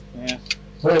fucks.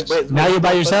 Yeah. now you're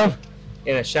by yourself.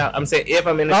 In a shower. I'm saying if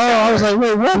I'm in the Oh, shower. I was like,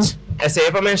 wait, what? I say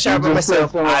if I'm in the shower by You just said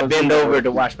myself, someone I was bend in the over shower.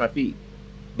 to wash my feet.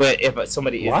 But if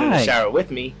somebody is in the Why? shower with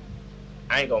me,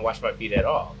 I ain't gonna wash my feet at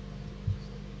all.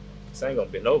 So I ain't gonna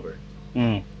bend over.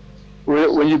 Mm.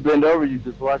 When you bend over, you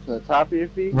just watching the top of your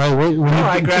feet. Right, wait, No,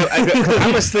 I grab. Cause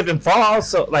I'm a slip and fall.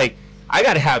 So like, I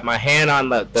gotta have my hand on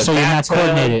the so you're not bathtub.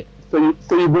 coordinated.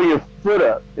 So you bring your foot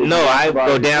up. No, I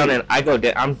go down and I go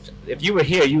down. If you were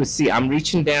here, you would see I'm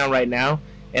reaching down right now,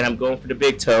 and I'm going for the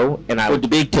big toe, and I With the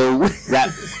big toe.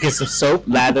 get some soap,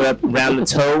 lather up around the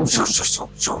toe,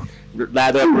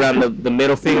 lather up around the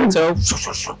middle finger toe,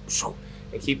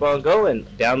 and keep on going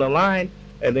down the line,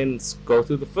 and then go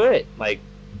through the foot. Like,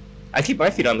 I keep my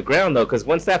feet on the ground though, because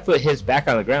once that foot hits back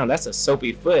on the ground, that's a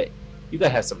soapy foot. You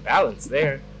gotta have some balance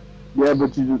there. Yeah,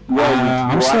 but you just.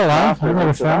 I'm watch still alive. off I and never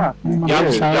rinse it fell.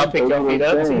 off. Y'all pick your feet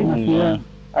up too. Yeah.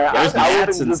 There's I mats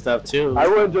wouldn't and just. stuff too. I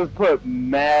wouldn't just put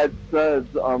mad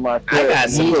studs on my foot. I got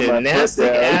and some put my foot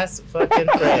gymnastic down. ass fucking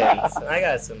friends. I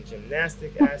got some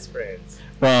gymnastic ass friends.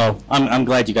 Well, I'm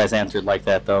glad you guys answered like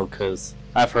that though, because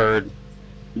I've heard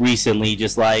recently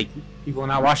just like People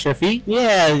not wash their feet.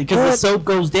 yeah, because the What? soap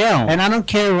goes down. And I don't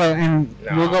care what, and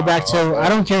we'll go back to, I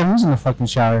don't care who's in the fucking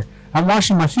shower. I'm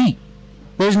washing my feet.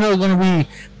 There's no gonna be,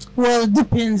 well, it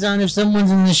depends on if someone's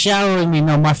in the shower with me.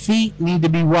 No, my feet need to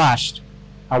be washed.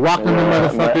 I walk in the Yeah,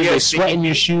 motherfuckers, yeah. they sweat in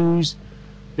your shoes.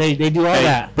 They do all Hey,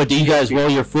 that. but do you guys roll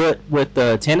your foot with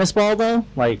the tennis ball though?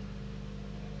 Like,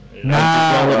 Nah.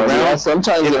 Yeah,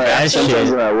 sometimes In the when I bathtub? sometimes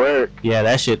when I work. yeah,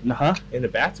 that shit, huh? In the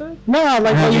bathtub? No, like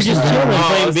No, when you're just just chilling, Oh,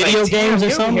 playing it's like, video damn, games or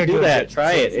you something. here Do doing that. good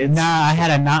Try it. things. It's, Nah, I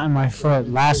had a knot in my foot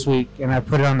last week, and I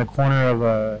put it on the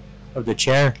corner of the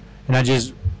chair, and I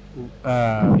just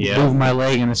moved my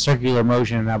leg in a circular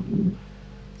motion, and I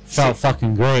felt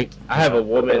fucking great. I have a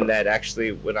woman that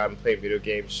actually, when I'm playing video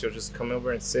games, she'll just come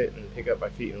over and sit and pick up my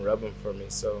feet and rub them for me.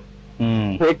 So,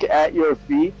 Pick at your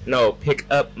feet. no, pick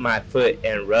up my foot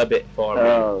and rub it for me.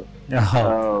 Oh,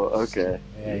 Oh, okay.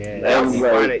 yeah. Y'all be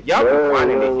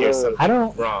wanting to hear something I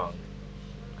don't. wrong.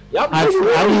 Y'all be I really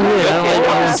weird. I don't like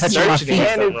y'all touching my searching feet. for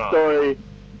Cannon something wrong. story.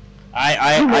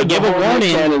 I give a Nick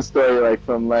warning. Cannon story like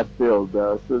from left field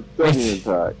though, so don't even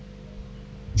talk.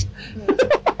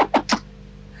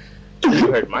 You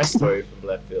heard my story from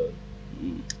left field.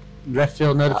 Left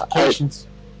field notifications.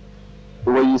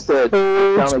 Well, you said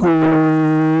Old sound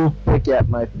school. pick at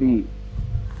my feet.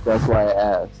 That's why I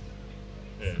asked.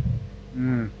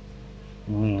 Mm.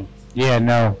 Mm. Yeah,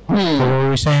 no. What were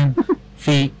we saying?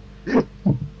 Feet.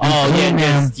 Oh Clean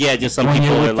them just some when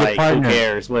people you're are with your like, partner. who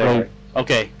cares, whatever.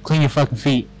 Okay, Clean your fucking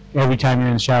feet every time you're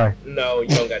in the shower. No, you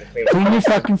don't got to clean Clean your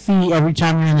fucking feet every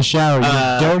time you're in the shower.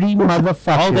 You dirty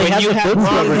motherfucker. they have the foot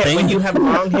scrubber thing. When you have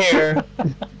long hair,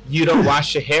 you don't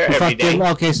wash your hair every Fuck day. them.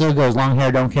 Okay, so it goes long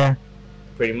hair, don't care.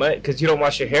 Pretty much, because you don't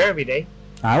wash your hair every day.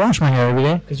 I wash my hair every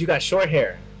day. Because you got short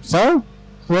hair. So,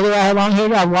 whether I have long hair or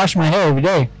not, I wash my hair every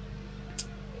day.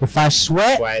 If I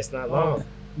sweat, That's why it's not long.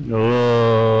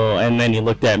 Oh, and then he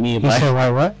looked at me you like, say, why,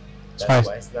 what? That's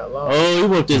why it's not long. oh, he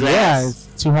whooped his Yeah, ass.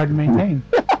 it's too hard to maintain.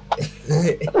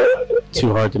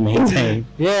 Too hard to maintain.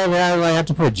 Yeah, man, I have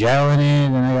to put gel in it,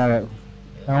 and I don't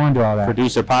want to do all that.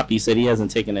 Producer Papi said he hasn't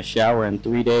taken a shower in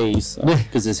 3 days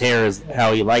because his hair is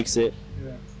how he likes it.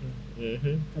 Yeah.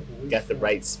 hmm Couple weeks Got the now.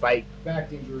 right spike.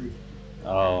 Back injury.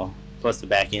 Oh, plus the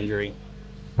back injury.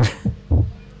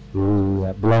 Ooh,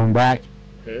 that blown back.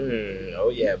 Oh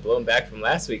yeah, blown back from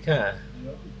last week, huh?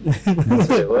 Yep. That's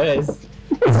what it was.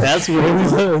 That's what it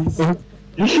was.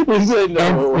 You said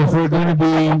no. If we're gonna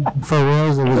be for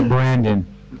reals, it was Brandon.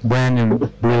 Brandon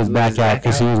blew his back out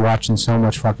because he was watching so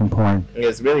much fucking porn. It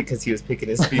was really because he was picking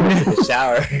his feet up in the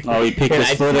shower. Oh, he picked And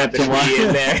his I foot just up to happened be in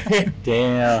watch. there.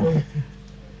 Damn.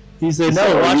 He said, no,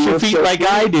 So wash you your were feet so like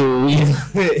I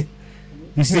do.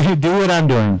 You see, do what I'm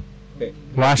doing.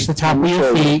 Wash the top of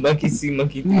your feet, Monkey see,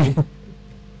 monkey do.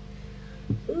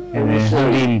 and then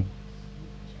Houdini.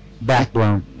 Back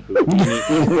blown.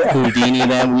 Houdini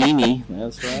that weenie.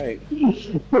 That's right.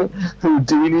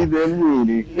 Houdini then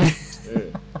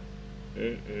weenie.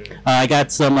 I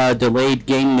got some delayed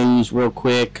game news real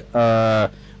quick.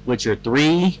 Witcher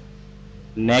 3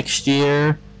 next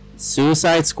year,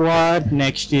 Suicide Squad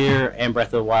next year, and Breath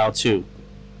of the Wild 2.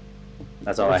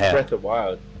 That's all I have. Breath of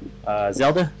Wild.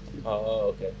 Zelda?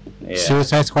 Oh, okay. Yeah.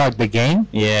 Suicide Squad, the game?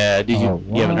 Yeah, did you Oh,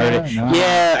 you haven't heard it? what? No. I didn't know it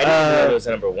Yeah, was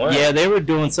number one. yeah, they were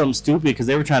doing something stupid because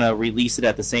they were trying to release it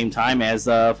at the same time as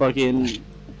fucking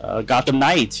Gotham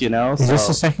Knights, you know? Is this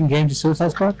the second game to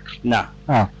Suicide Squad? Nah.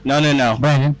 Oh. No.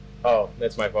 Brandon. Oh,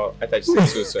 that's my fault. I thought you said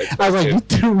Suicide Squad. I was like,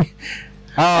 too. you threw me.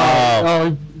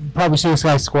 Probably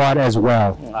Suicide Squad as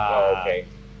well. Okay.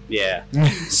 Yeah.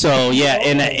 So yeah,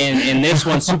 in this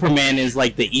one, Superman is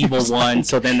like the evil one.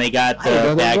 So then they got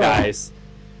the bad guys.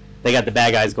 They got the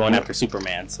bad guys going after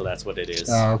Superman. So that's what it is.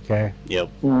 Oh, okay. Yep.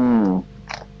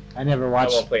 I never I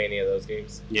watched. won't play any of those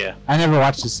games. Yeah. I never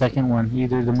watched the second one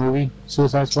either. The movie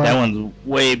Suicide Squad. That one's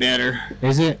way better.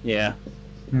 Is it? Yeah.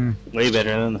 Hmm. Way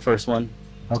better than the first one.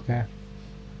 Okay.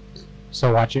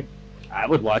 So watch it. I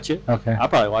would watch it. Okay. I'll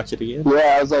probably watch it again.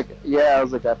 Yeah, I was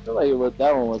like, I feel like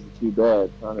that one wasn't too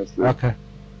bad, honestly. Okay.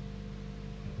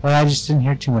 Well, I just didn't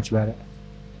hear too much about it.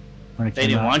 When it They came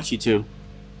didn't out. want you to.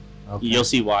 Okay. You'll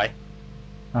see why.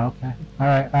 Okay. All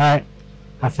right.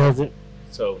 I feels it.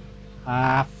 So,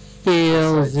 I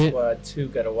feels Suicide it. Squad 2,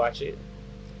 gotta watch it.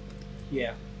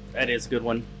 Yeah. That is a good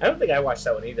one. I don't think I watched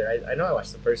that one either. I know I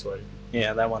watched the first one.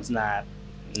 Yeah, that one's not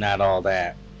all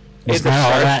that. It's Is the not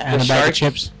all shark- that and the a bag shark- of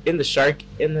chips. In the shark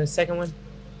in the second one?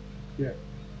 Yeah.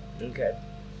 Okay.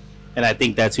 And I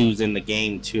think that's who's in the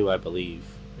game too, I believe.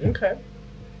 Okay.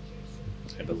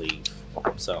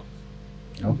 So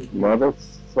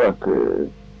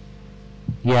Motherfucker.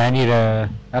 Yeah,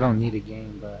 I don't need a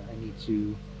game, but I need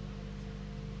to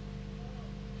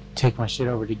take my shit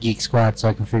over to Geek Squad so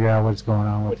I can figure out what's going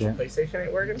on with Which it. PlayStation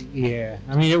ain't working? Yeah,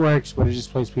 I mean it works, but it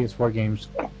just plays PS4 games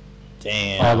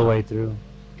damn. all the way through.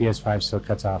 PS5 still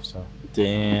cuts off, so.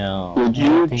 Damn. Did I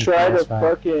you think try to PS5.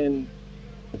 fucking...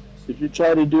 Did you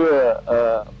try to do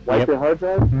a wipe Yep. your hard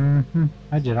drive? Mm-hmm.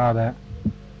 I did all that.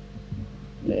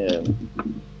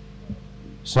 Man.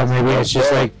 So maybe it's just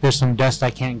Okay. like there's some dust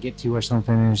I can't get to or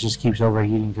something, and it just keeps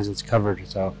overheating because it's covered.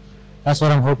 So that's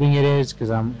what I'm hoping it is, because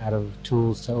I'm out of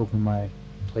tools to open my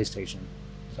PlayStation.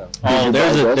 So. Oh,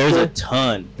 Did you buy there's a that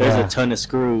ton. There's Yeah. a ton of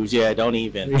screws. Yeah, don't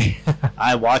even.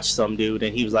 I watched some dude,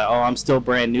 and he was like, "Oh, I'm still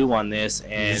brand new on this,"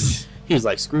 and he was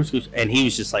like, "Screw," and he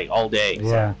was just like all day.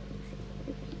 Yeah.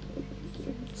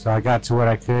 So I got to what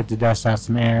I could to dust out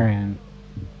some air, and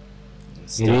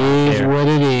Still it don't is care. what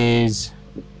it is.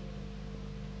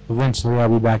 Eventually, I'll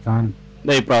be back on.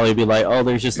 They'd probably be like, "Oh,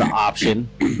 there's just an option.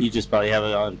 You just probably have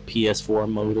it on PS4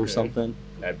 mode or Okay. something."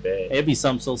 I bet. It'd be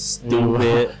something so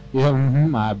stupid. Yeah,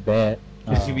 I bet.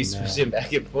 Because you Oh, be no. switching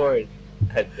back and forth.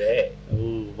 I bet.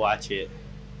 Ooh, watch it.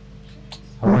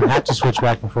 I wouldn't have to switch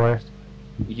back and forth.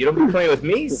 You don't be playing with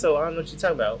me, so I don't know what you're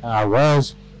talking about. I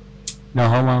was. No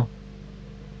homo.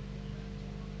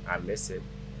 I miss it.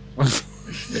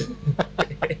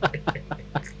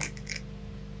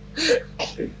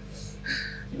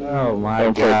 Oh my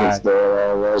Don't fucking god. start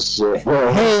all that shit.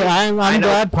 Hey, I'm I know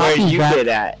glad where Papi's you back get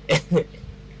at.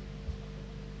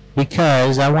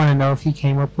 because I want to know if he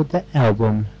came up with the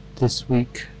album this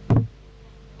week,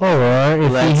 or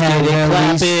if Let's he had get it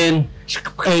at least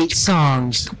clapping. 8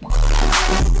 songs.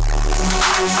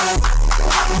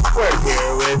 We're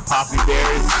here with Papi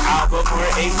Bear's album or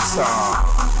 8 song.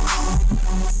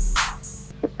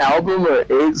 Album or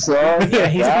 8 songs? Yeah,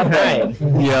 he's God, behind.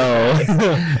 Yo,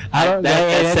 I don't. That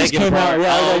that just second came out. part,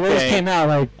 Yeah, I was like, when this okay. came out,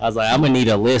 like, I was like, I'm gonna need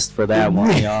a list for that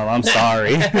one, y'all. I'm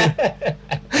sorry.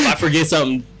 If I forget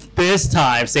something this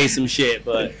time, say some shit,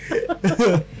 but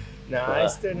Nah, I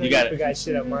still know You you got it. forgot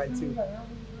shit on mine too.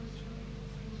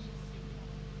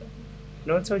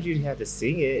 No one told you you had to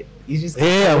sing it. You just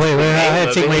yeah, wait, I had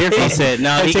to take my he earphones. said no.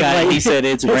 I He took got. my- He said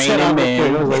it's It said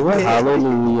raining I was like, what? men.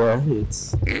 Hallelujah.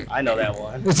 It's. I know that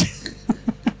one. What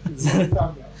are you talking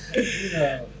about? You need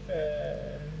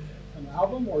an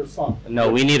album or a song?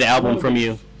 No, we need an album from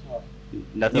you.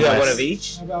 Nothing You got less. one of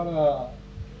each? How about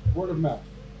word of mouth?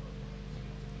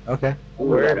 Okay,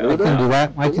 Word I can do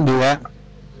that. I can do that.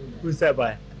 Who's that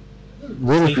by?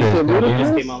 Ludacris, Ludacris? goddamn.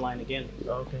 Just came online again.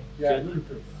 Okay. Yeah, Good.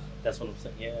 Ludacris. That's what I'm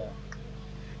saying. Yeah.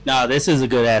 Nah, this is a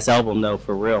good ass album though,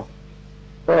 for real.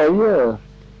 Oh,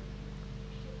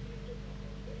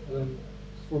 And then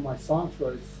for my song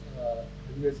choice, have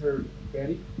you guys heard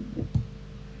Betty?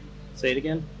 Say it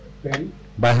again. Betty?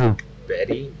 By who?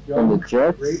 Betty From the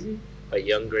Jets? Gravy? by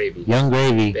Young Gravy. Young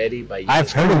Gravy. Betty by Young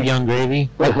I've heard of Young Gravy.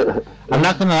 yeah. I'm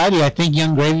not gonna lie to you. I think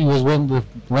Young Gravy was with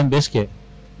Limp Bizkit.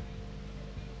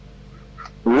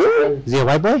 Really? Is he a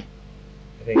white boy?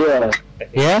 I think, Yeah,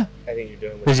 Yeah. I think you're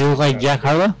doing what Does he look like Jack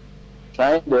Harlow?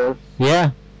 kind of.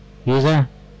 Yeah. He was there.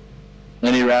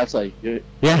 And he raps like, Yeah.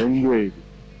 Gravy.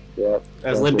 Yeah.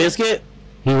 As Limp Bizkit.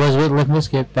 He was with Limp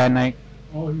Bizkit that night.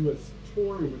 Oh, he was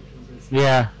touring with this.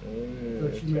 Yeah.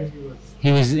 So she maybe was.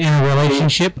 He was in a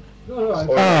relationship. No, I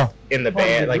Or Oh. in the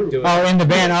band, like doing. Oh, in the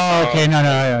band. Oh, okay. songs.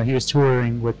 No. He was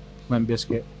touring with Limp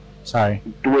Bizkit. Sorry.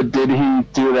 Did he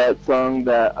do that song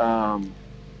that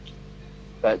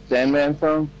Sandman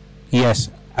song? Yes,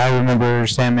 I remember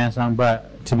Sandman song,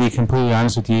 but to be completely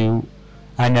honest with you,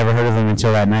 I never heard of him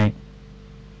until that night.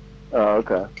 Oh,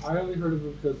 okay. I only heard of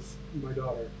him because my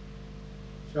daughter.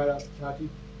 Shout out to Tati.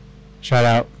 Shout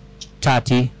out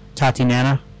Tati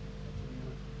Nana.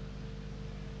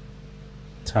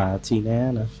 Tati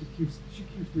Nana. She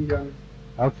keeps me young.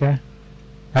 Okay,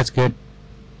 that's good.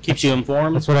 Keeps you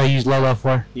informed. That's what I use Lolo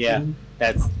for. Yeah,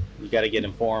 that's you got to get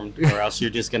informed, or else you're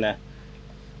just gonna.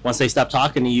 Once they stop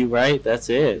talking to you, right? That's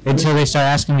it. Until they start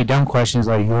asking me dumb questions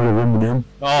like, "You heard of Eminem?"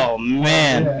 Oh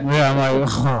man. Yeah, I'm like,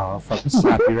 "Oh, I'll fucking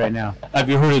slap you right now." Have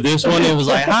you heard of this one? It was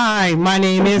like, "Hi, my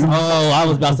name is." Oh, I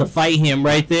was about to fight him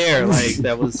right there. Like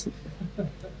that was.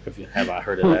 Have I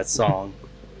heard of that song?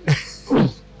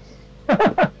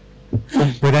 But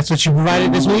that's what you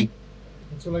provided this week?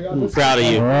 That's what I got this Proud of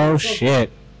week. you. Oh,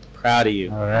 shit. Proud of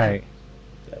you. All right.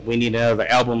 We need another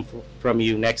album from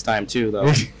you next time too,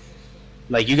 though.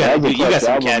 Like you got That was a clutch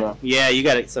some album, yeah, you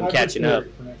got some I've catching up.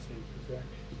 prepared for next week,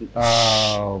 okay?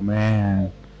 Oh,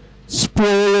 man.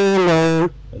 Spoiler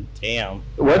alert. Damn.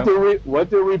 What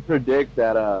do we predict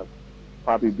that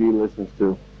Papi B listens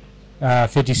to?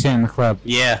 50 Cent in the club.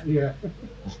 Yeah. Yeah.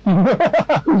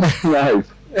 Nice.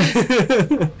 You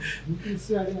can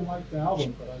say I didn't like the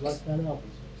album, but I like that album.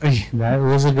 That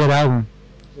was a good album.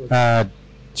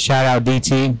 Shout out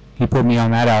DT. He put me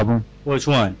on that album. Which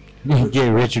one? Get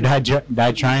Rich or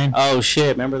Die Trying. Oh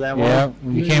shit! Remember that one? Yeah.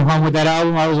 When you came home with that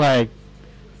album, I was like,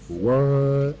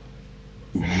 what?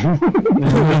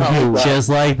 Just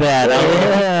like that.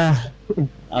 Yeah.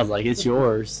 I was like, it's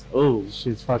yours. Oh,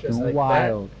 Shit's fucking Just like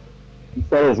wild. You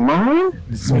said it's mine?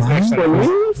 It's Who's next mine? on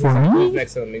the For Who's me?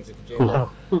 next on the music agenda?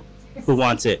 who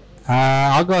wants it?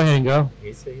 I'll go ahead and go.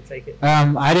 You say you take it.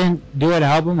 I didn't do an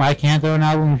album. I can throw an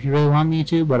album if you really want me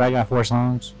to, but I got 4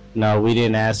 songs. No, we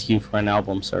didn't ask you for an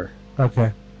album, sir.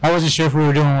 Okay. I wasn't sure if we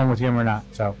were doing one with him or not,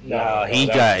 so. No, he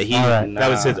that got was- he. All right. Nah, That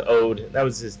was his ode. That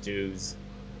was his dues.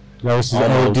 Those are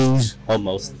Almost. old dudes.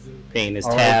 almost paying his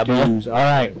Old tab. dudes. All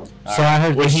right. All So I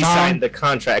heard When the he song. signed the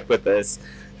contract with us,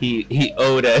 he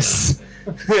owed us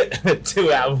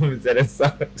 2 albums and a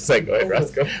song. So go ahead,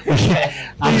 Roscoe.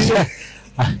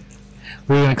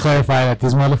 We're gonna clarify that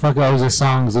this motherfucker owes us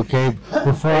songs, okay?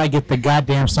 Before I get the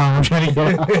goddamn song I'm trying to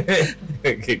get out.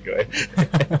 Okay, go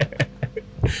ahead.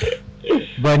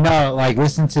 But no, like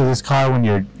listen to this car when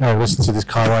you're, or listen to this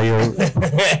car while you're,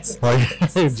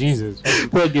 like, Jesus.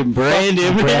 Fucking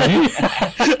Brandon.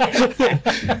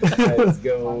 Let's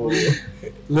go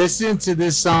Listen to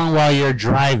this song while you're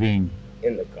driving,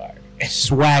 in the car.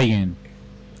 Swaggin'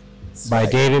 by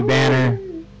David Banner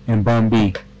and Bun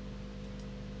B.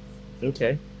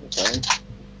 Okay.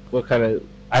 What kind of?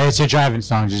 It's a driving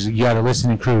song. Just you gotta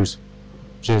listen and cruise.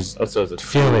 Just Oh, so it's a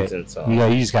feel it. cruising song. You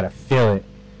just gotta feel it.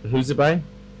 Who's it by?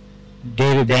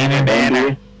 David Banner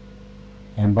Banner.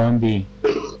 and Bun B.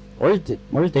 Where's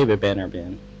David Banner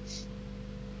been?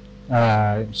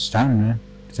 Stunning, man.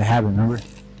 It's a habit, remember?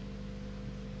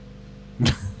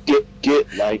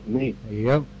 Get like me.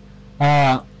 Yep.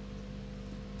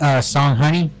 Song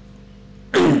Honey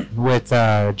with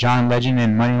John Legend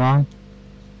and Money Long.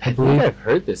 I think believe. I've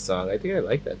heard this song. I think I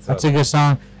like that song. That's a good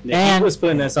song. Nick, And- he was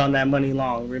putting us on that money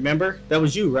long. Remember? That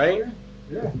was you, right?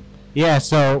 Yeah. Yeah,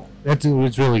 so it's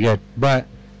really good. But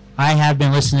I have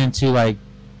been listening to like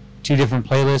 2 different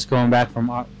playlists, going back from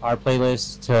our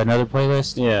playlist to another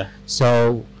playlist. Yeah.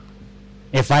 So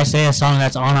if I say a song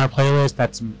that's on our playlist,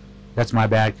 that's my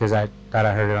bad because I thought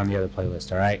I heard it on the other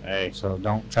playlist. All right. Hey, So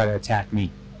don't try to attack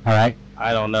me. All right.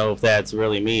 I don't know if that's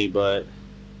really me, but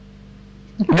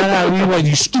No, you like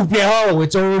you stupid hoe.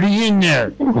 It's already in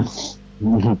there.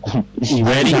 You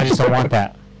ready? I just don't want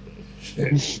that. He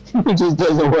just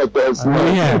doesn't want that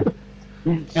smoke.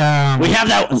 Yeah. we have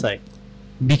that one. Say,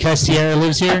 Because Sierra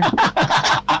lives here,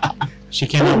 she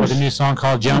came out with a new song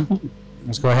called Jump.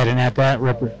 Let's go ahead and add that.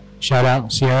 Shout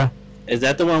out, Sierra. is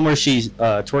that the one where she's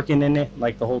twerking in it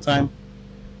like the whole time?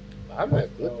 I'm gonna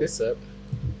look this up.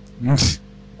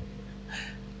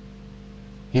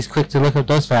 He's quick to look up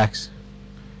those facts.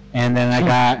 And then I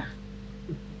got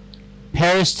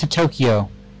Paris to Tokyo,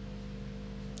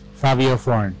 Fabio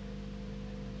Foreign.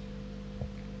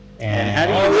 And how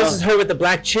do you Oh, know? this is her with the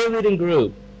black cheerleading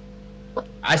group.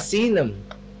 I seen them.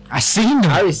 I seen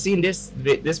them. I already seen this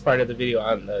part of the video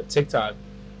on the TikTok.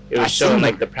 It I was showing seen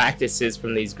like the practices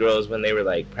from these girls when they were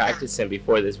like practicing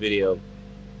before this video.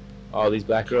 All these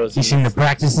black girls. You seen the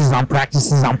practices on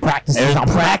practices on practices There's on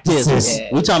practice. practices. Yeah.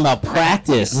 We talking about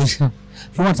practice.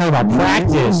 If you want to talk about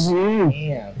practice,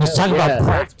 Damn, Let's hell talk about yeah,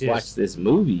 practice. Let's watch this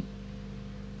movie.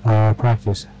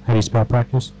 practice. How do you spell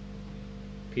practice?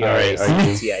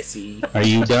 PRACTICE. Are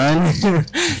you done?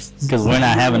 Because we're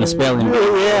not having a spelling bee.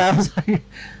 Yeah, I was like,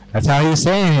 that's how he was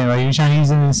saying it. Like you're trying to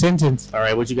use it in a sentence. All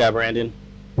right, what you got, Brandon?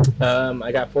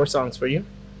 I got 4 songs for you.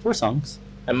 4 songs.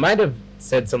 I might have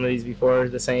said some of these before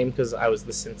the same because I was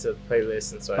listening to the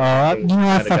playlist, and so I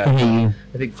fucking hate you.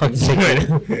 I think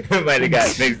Fucking might have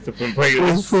got mixed up from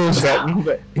playlists. or something,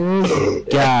 but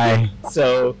Guy.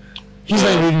 so He's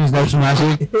like reading his notes from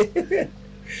last week.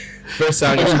 first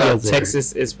song is called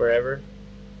 "Texas Is Forever."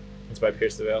 It's by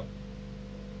Pierce the Veil.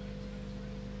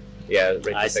 Yeah,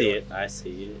 right. I see it. I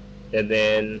see it. And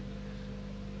then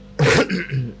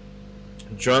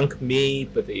 "Drunk Me,"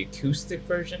 but the acoustic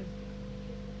version.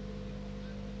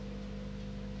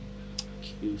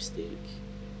 Acoustic.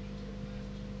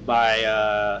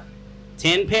 By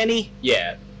Tenpenny?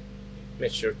 Yeah,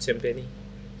 Mr. Timpani.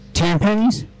 10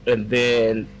 pennies? And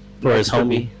then For his next would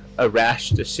be homie. "A Rash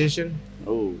Decision."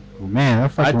 Oh. Oh, man, that I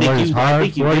fucking word is think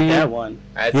hard. you What did are that you? one.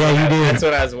 That's Yeah, what you did. That's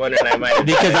what I was wondering. I might have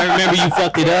Because I remember you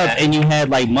fucked it up and you had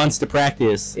like months to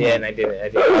practice. Yeah, and I did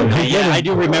it. Okay, yeah, I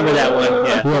do remember that one.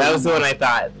 Yeah. That was the one I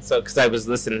thought. So, because I was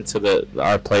listening to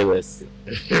our playlist.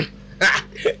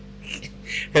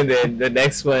 And then the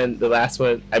next one, the last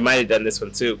one, I might have done this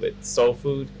one too, but "Soul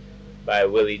Food" by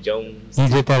Willie Jones. You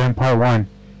did that in part 1.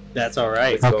 That's all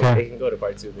right. Let's go. Okay. It can go to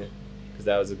part 2 then, because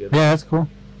that was a good Yeah, one. that's cool.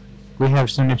 We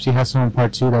have some Nipsey Hussle in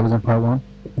part 2 that was in part 1.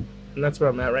 And that's where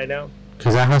I'm at right now.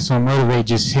 Because that Hustle and Motivate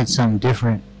just hit something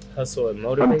different. Hustle and I'm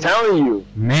motivate. telling you.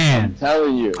 Man.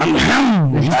 Telling you.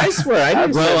 I swear, I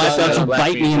didn't Bro, say I that felt on you Black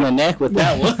bite me in the neck with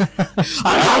that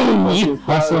one.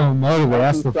 Hustle and Motivate,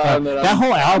 that's the fuck. That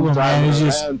whole album, man, is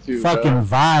just fucking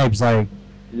vibes. Like,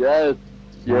 Yes.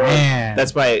 Yes. man.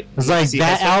 That's why It's like see,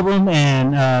 that Hustle- album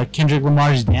and Kendrick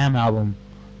Lamar's Damn album.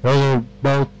 Those are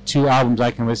both 2 albums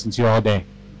I can listen to all day.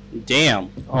 Damn.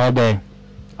 All day.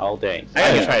 All day. I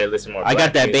gotta try to listen more. I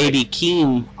got Black that music. Baby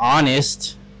Keem,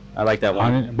 Honest. I like that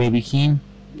one. On it, Baby Keem.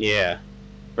 Yeah.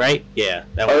 Right? Yeah.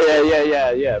 That one.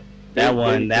 Oh yeah. That one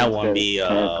Big be Big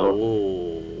Big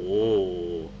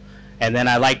ooh. And then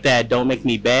I like that Don't Make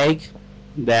Me Beg,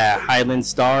 that Highland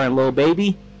Star and Lil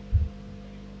Baby.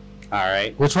 All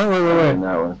right. Which one? Wait. That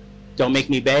one. Don't Make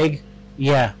Me Beg.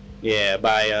 Yeah. Yeah,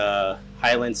 by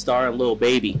Highland Star and Lil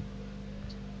Baby.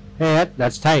 Hey,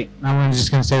 that's tight. I'm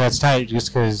just going to say that's tight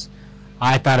just because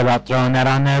I thought about throwing that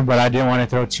on there, but I didn't want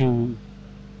to throw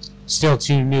still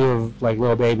too new of like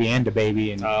Lil Baby and the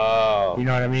Baby. And Oh. you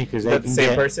know what I mean? Because Is that the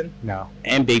same person? No.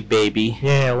 And Big Baby.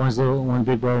 Yeah, one's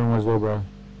big brother and one's little brother.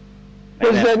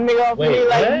 And that- nigga off Wait,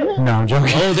 what? No, I'm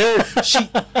joking. Oh, there.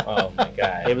 Oh my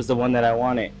god. It was the one that I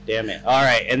wanted. Damn it. All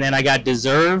right, and then I got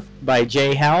Deserve by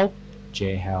Jay Howe.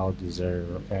 J. Hal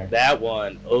Deserve, okay. That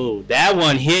one. Oh, that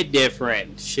one hit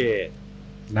different. Shit.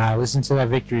 Nah, listen to that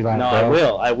victory lap, No,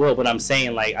 bro. I will. But I'm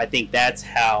saying, like, I think that's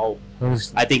how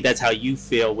you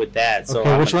feel with that. So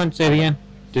Okay, which one? Say it again.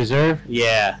 Deserve?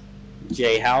 Yeah,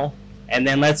 Jay Howe. And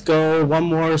then let's go one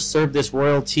more. Serve This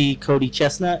Royalty, Cody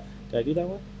Chestnut. Did I do that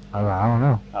one? I don't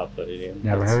know. I'll put it in.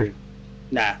 Never Let's heard. see.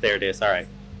 Nah, there it is. All right.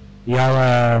 Y'all,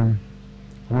 I'm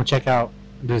gonna check out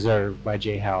Deserve by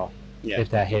J. Hal. Yeah. If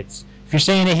that hits. If you're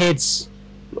saying it hits,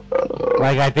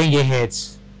 like I think it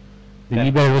hits, then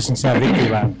you better listen to that victory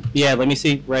lap. Yeah, let me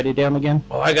see. Write it down again.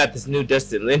 Oh, I got this new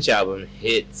Dustin Lynch album.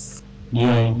 Hits.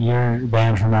 You're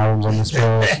banned from albums on this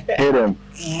playlist. Hit him.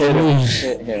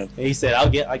 Hit him. He said, I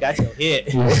got your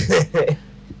hit.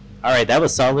 All right, that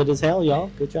was solid as hell, y'all.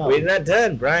 Good job. We're not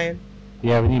done, Brian.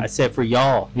 Yeah, we I need. said for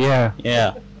y'all. Yeah.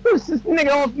 Yeah. Push this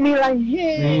nigga off me like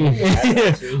yeah.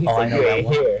 Oh, I know that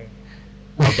one. Here.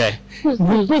 Okay. Push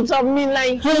this bitch off me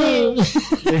like yeah.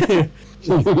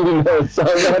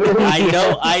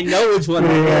 I know which one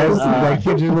it is. Like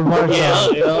Kendrick Lamar. Yeah,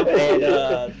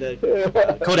 and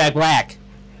the Kodak Black.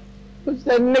 Push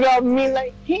that nigga off me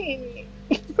like yeah.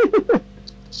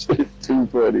 Too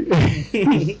funny.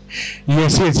 You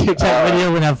guys see a TikTok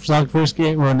video when that song first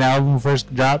came, when the album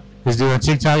first dropped? He's doing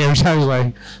TikTok every time. He's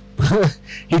like,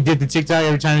 he did the TikTok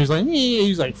every time. He was like, he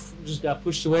was like, just got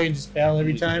pushed away and just fell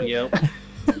every time. Yep.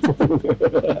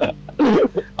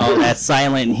 Oh, that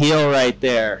Silent Hill right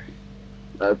there.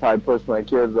 I probably push my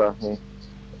kids off me.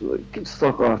 Like, get the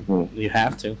fuck off me. You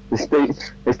have to.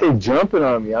 They stay jumping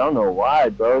on me. I don't know why,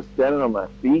 bro. Standing on my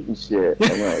feet and shit.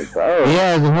 I'm like, bro.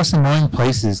 Yeah, the most annoying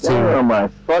places too. Standing on my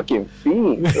fucking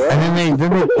feet, bro. And then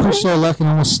they push their luck and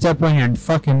almost step on your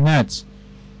fucking nuts.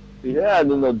 Yeah, and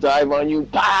then they'll dive on you,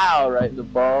 pow, right in the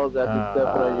balls after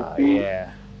stepping on your feet.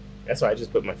 Yeah. That's why I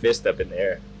just put my fist up in the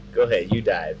air. Go ahead, you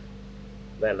dive.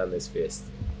 Land on this fist.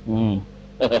 Mm.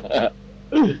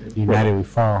 United we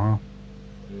fall, huh?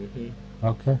 Mm-hmm.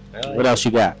 Okay. What else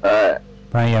you got? Alright,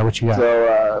 Brian, yeah, what you got?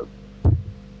 so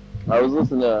I was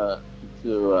listening to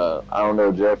I don't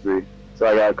know, Jeffrey. So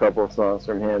I got a couple of songs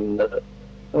from him.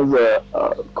 was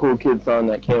a cool kid song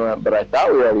that came out, but I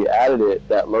thought we already added it.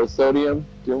 That Low Sodium.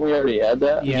 Didn't we already add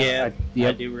that? Yeah,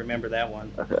 I do remember that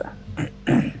one. Okay.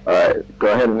 All right, go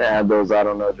ahead and add those I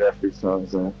Don't Know Jeffrey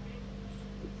songs in.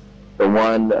 The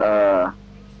one, there's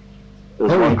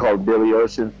one called Billy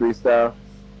Ocean Freestyle.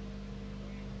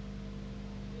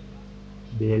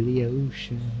 Billy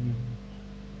Ocean.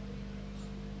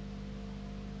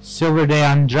 Silver de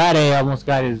Andrade almost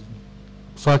got his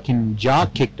fucking jaw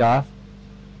kicked off.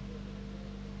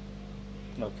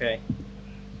 Okay.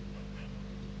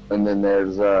 And then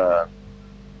there's Ha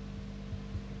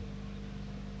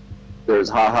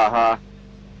Ha Ha,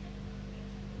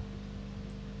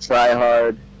 Try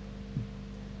Hard,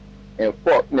 and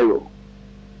Fuck Nigga.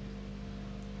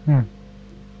 And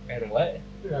what?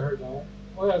 Yeah, I heard that one.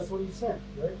 Oh, yeah, that's what you said,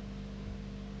 right?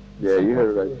 Yeah, you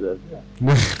heard it right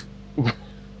Yeah.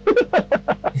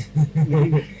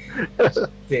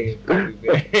 Dang it, Papi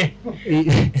Bear.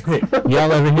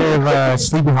 Y'all ever hear of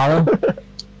Sleepy Hollow?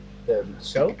 The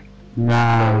show?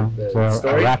 Nah, The it's a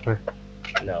story? rapper.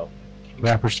 No.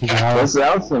 Rapper Sleepy Hollow. That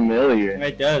sounds familiar.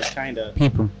 It does, kind of.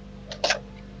 People.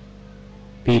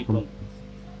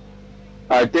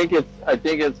 I think it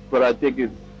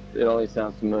only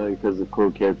sounds familiar because the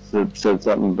cool kid said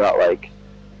something about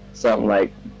something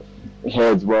like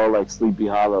Heads Roll like Sleepy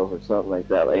Hollow or something like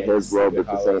that. Like Yeah, Heads Roll, Sleepy but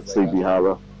the Hollow same is like Sleepy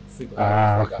Hollow. Sleepy Ah,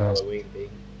 Hollow is like a okay. Halloween thing.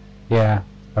 Yeah,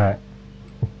 but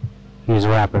he was a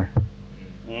rapper.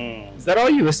 Is that all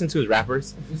you listen to is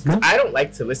rappers? No. I don't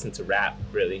like to listen to rap,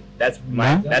 really. That's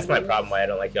my problem why I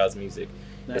don't like y'all's music.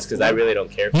 It's because I really don't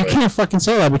care for You it. can't fucking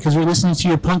say that because we're listening to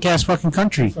your punk ass fucking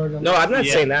country. No, I'm not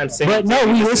saying that. I'm saying. But no,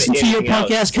 we listen to your punk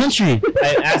ass country.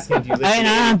 I asked him, do you listen And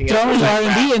to I'm anything throwing else besides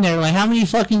R&B rap? in there. Like, how many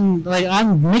fucking, like,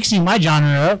 I'm mixing my genre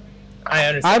up. I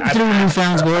understand. I'm throwing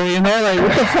Newfound's Glory in there. Like,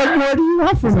 what the fuck more do you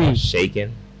want from me?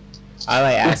 Shaking. All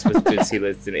I asked was does he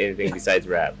listen to anything besides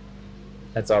rap?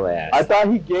 That's all I asked. I thought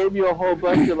he gave you a whole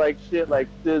bunch of shit like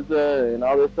SZA and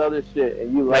all this other shit,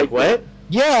 and you like what?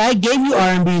 Yeah, I gave you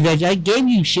R&B that I gave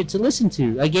you shit to listen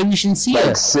to. I gave you Shinsia.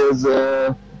 Like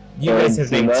SZA. You guys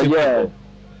have named two yeah. people.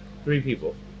 3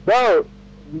 people. Bro,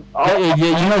 You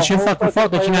know it's your fucking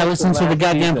fault that you're not listening to the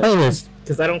goddamn playlist.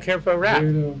 Because I don't care for rap.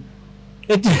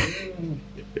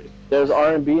 There's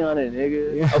R&B on it,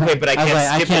 nigga. Okay, but I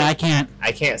can't skip it. I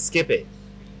I can't skip it.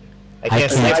 I I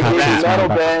can't can't skip I gave you Rap. rap. metal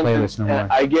About the playlist bands. no more.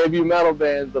 I gave you metal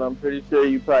bands, but I'm pretty sure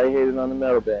you probably hated on the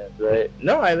metal bands, right?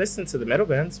 No, I listened to the metal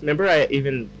bands. Remember, I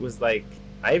even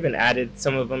added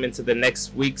some of them into the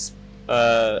next week's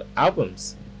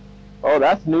albums. Oh,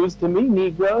 that's news to me,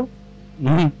 Negro.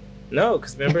 No,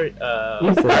 because remember,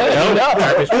 No.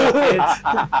 Garbage Pail Kids.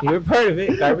 You were part of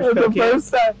it. Garbage Pail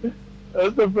Kids.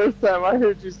 That's the first time I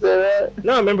heard you say that.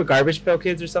 No, remember Garbage Pail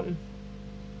Kids or something?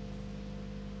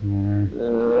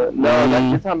 No,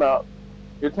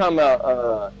 you're talking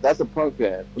about that's a punk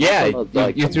band. Yeah,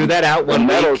 you threw that out the one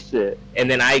metal week, shit. and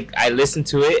then I listened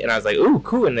to it, and I was like, ooh,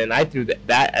 cool, and then I threw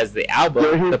that as the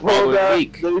album the following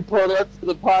week. Then he pulled up to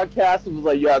the podcast and was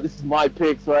like, "Yeah, this is my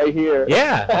picks right here."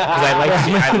 Yeah,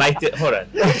 because I liked it. Hold on.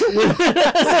 See,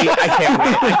 I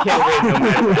can't win no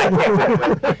matter. I can't win.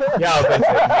 Y'all bunch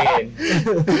of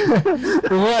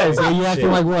men. What? So you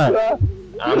acting like what?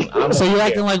 So you're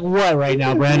acting like what right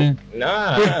now, Brandon?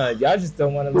 Nah, y'all just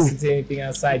don't want to listen to anything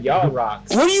outside y'all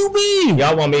rocks. What do you mean?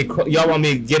 Y'all want me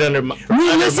to get under my We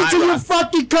under listen my to your rock.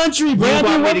 fucking country, You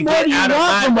Brandon. want me What to more get do you out of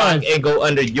want my from rock us? and go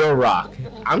under your rock?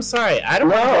 I'm sorry, I don't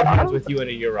want to hold hands with you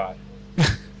under your rock.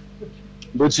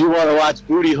 But you want to watch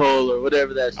Booty Hole or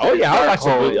whatever that shit. Oh yeah, I'll Dark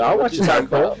watch Hole. it. I'll What watch you it. talking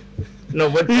about? No,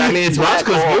 what I mean, it's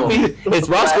Roscoe's movie. It's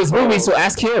Roscoe's movie, so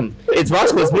ask him. It's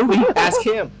Roscoe's movie. Ask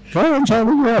him. Well, I'm trying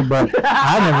to look it up, but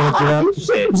I never looked it up.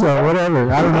 Shit. So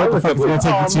whatever. I don't know what the fuck it's gonna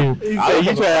take you to. You say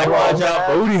you trying to watch out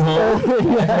booty hole.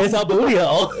 It's a booty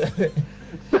hole.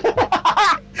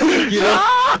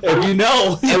 If you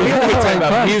know. And we were talking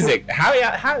about music. How?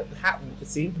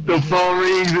 See? The phone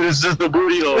rings and it's just a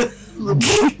booty hole.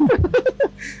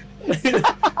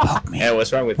 And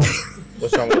what's wrong with that?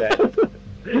 What's wrong with that?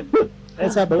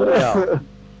 It's a booty hole.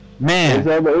 Man,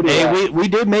 Hey, we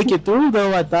did make it through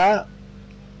though. I thought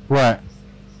what?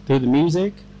 through the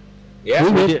music. Yeah,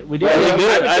 We did. We did. Yeah,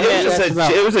 pretty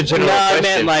good. it was a general No, I question.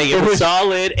 meant like it was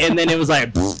solid, and then it was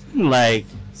like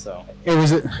so. It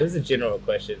was. It was a general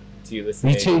question. Do you listen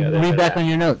You to should anything other read than back that? on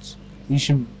your notes. You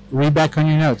should read back on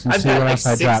your notes and I've see got what like else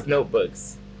I 6 dropped.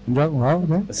 notebooks. Well,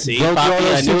 okay. See, Go through all Papi, I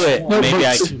those knew six it. Maybe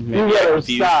I notebooks.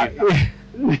 stop.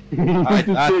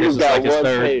 thought this was like his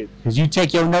third. Because you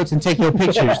take your notes and take your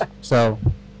pictures. So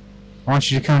I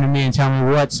want you to come to me and tell me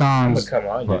what I'm songs.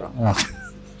 gonna come on, dude.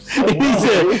 He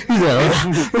said,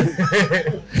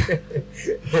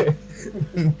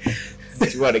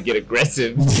 You want to get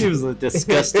aggressive. He was a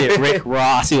disgusted Rick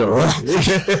Ross. He was,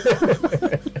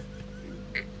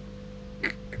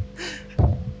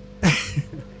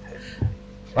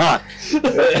 Fuck.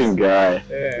 Fucking guy.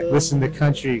 Listen to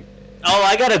country. Oh,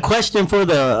 I got a question for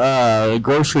the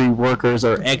grocery workers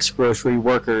or ex-grocery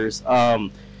workers.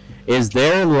 Is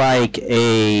there like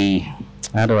a,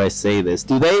 how do I say this?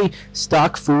 Do they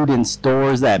stock food in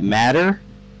stores that matter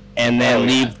and then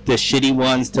leave the shitty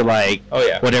ones to like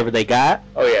whatever they got?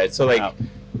 Oh yeah. So like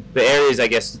the areas, I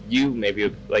guess you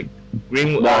maybe like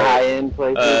Green The high-end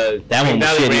places. That Green one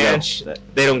was Valley shitty, Ranch,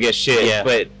 they don't get shit. Yeah.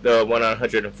 But the one on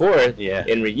 104th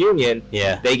in Reunion,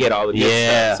 they get all the good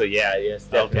stuff. So yes,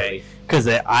 definitely. Okay. Because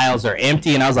the aisles are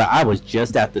empty, and I was like, I was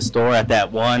just at the store at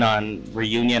that one on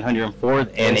Reunion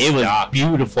 104th, and it was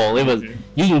beautiful. It was,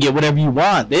 you can get whatever you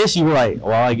want. This, you were like,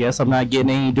 well, I guess I'm not getting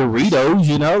any Doritos,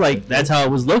 you know? Like, that's how it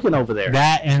was looking over there.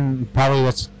 That, and probably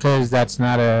that's because that's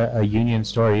not a Union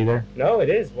store either. No, it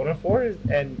is. 104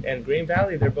 and Green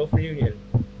Valley, they're both Reunion.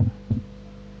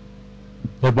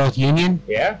 They're both Union?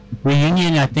 Yeah.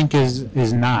 Reunion, I think,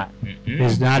 is not.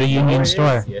 Is not a Union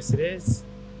store. Yes, it is.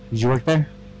 Did you work there?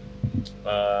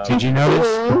 Did you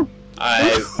notice?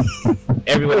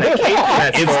 Everyone that came from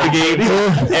that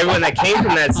store, everyone that came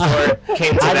from that store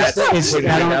came to that store.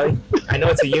 I know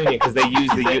it's a union because they use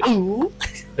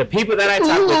the people that I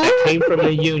talked with that came from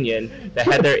the union that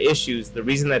had their issues. The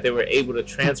reason that they were able to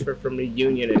transfer from the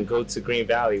union and go to Green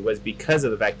Valley was because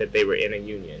of the fact that they were in a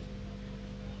union.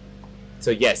 So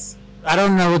yes. I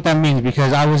don't know what that means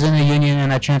because I was in a union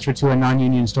and I transferred to a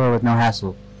non-union store with no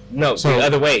hassle. No, so, the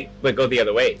other way. But go the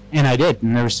other way. And I did,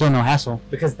 and there was still no hassle.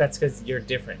 Because you're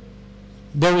different.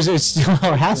 There was still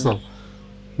no hassle.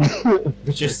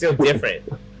 But you're still different.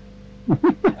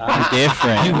 I'm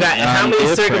different. You got how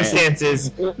many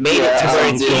circumstances made it to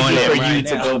where it's easy for you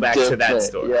to go back to that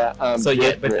store? Yeah, so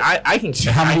but I can.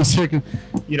 How many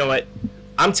circumstances? You know what?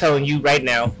 I'm telling you right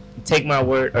now. Take my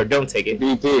word, or don't take it.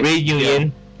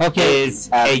 Reunion is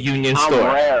a union store.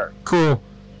 Rare. Cool.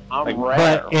 I'm rare.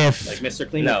 But if like Mr.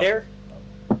 Clean Hair,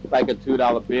 like a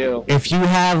 $2 bill. If you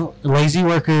have lazy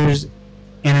workers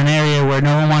in an area where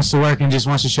no one wants to work and just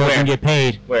wants to show up and get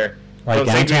paid, where like don't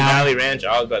downtown. say Green Valley Ranch.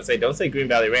 I was about to say don't say Green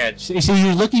Valley Ranch. So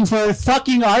you're looking for a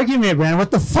fucking argument, man.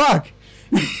 What the fuck?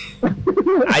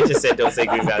 I just said don't say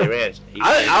Green Valley Ranch.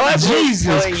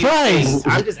 Jesus Christ!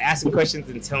 I'm just asking questions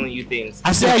and telling you things.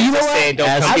 I said, you know what?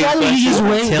 I'd rather you just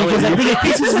wait because I think it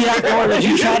pisses me off more that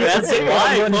you try to say what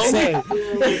I want to say.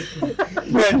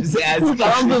 I'm just asking.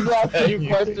 I'm just asking you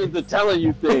questions and telling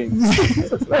you things.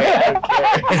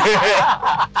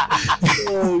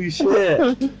 Oh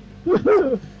shit!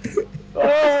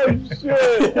 Oh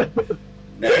shit!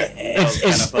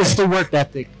 It's the work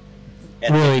ethic.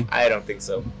 Really? I don't think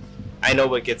so. I know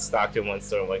what gets stocked in one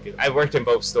store and what gets... I worked in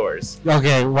both stores.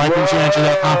 Okay, why didn't you answer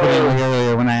that confidently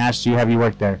earlier when I asked you, have you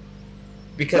worked there?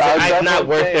 Because I've not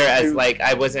worked there as, like,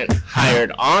 I wasn't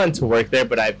hired on to work there,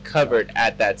 but I've covered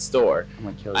at that store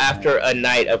after a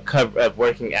night of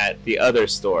working at the other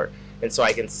store. And so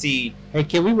I can see... Hey,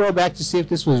 can we roll back to see if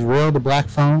this was real, the black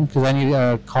phone? Because I need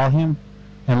to call him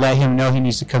and let him know he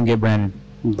needs to come get Brandon.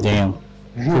 Damn.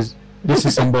 Because this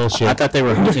is some bullshit. I thought they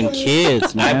were hunting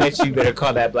kids, man. I bet you better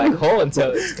call that black hole and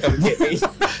tell it to come get me.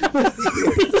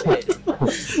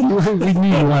 We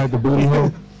knew you wanted the booty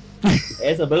hole.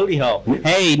 It's a booty hole.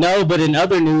 Hey, no, but in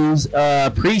other news,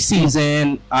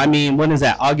 preseason, I mean, when is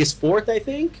that? August 4th, I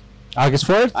think? August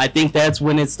 4th? I think that's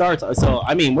when it starts. So,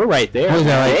 I mean, we're right there. What is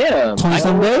that, like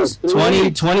 20-some days?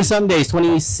 20-some days.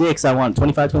 26, I want.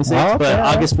 25, 26. Oh, okay. But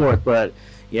August 4th. But,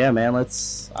 yeah, man,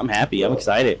 I'm happy. I'm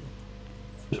excited.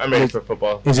 I'm ready for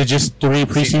football. Is it just 3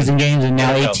 preseason games and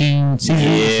now 18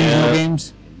 seasonal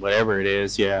games? Whatever it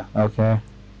is, yeah. Okay.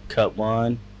 Cut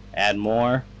 1, add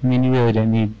more. I mean, you really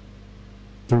didn't need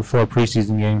 4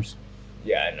 preseason games.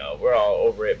 Yeah, I know. We're all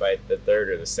over it by the 3rd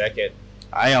or the 2nd.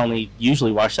 I only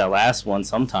usually watch that last one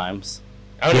sometimes.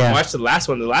 I don't even watch the last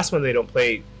one. The last one they don't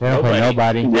play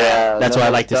nobody. Yeah, that's what I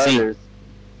like to see. starters.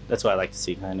 That's what I like to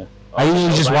see, kind of. I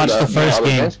usually just watch the first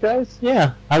game. Guys?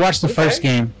 Yeah, I watched the first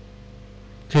game.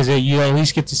 Because you at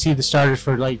least get to see the starters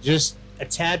for like just a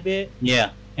tad bit.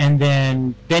 Yeah. And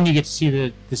then you get to see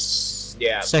the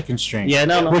second string. Yeah,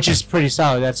 no. Which is pretty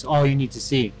solid. That's all you need to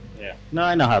see. Yeah. No,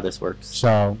 I know how this works.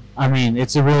 So, I mean,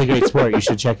 it's a really great sport. You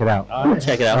should check it out. I'll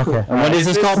check it out. Okay. And what is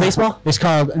this called? Baseball? It's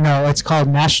called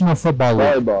National Football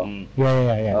League. Volleyball.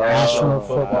 Yeah. National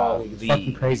Football League. League.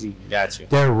 Fucking crazy. Got you.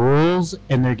 Their rules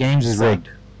and their games is rigged.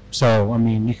 So, I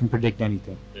mean, you can predict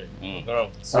anything. Or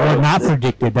not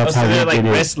predicted. That's how they're rigged like it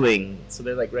is. wrestling. So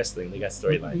they're like wrestling. They got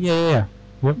storylines. Yeah.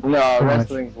 No, Pretty much.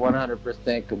 wrestling's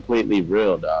 100% completely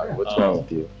real, dog. What's wrong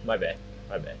with you? My bad.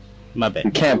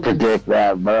 You can't predict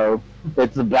that, bro.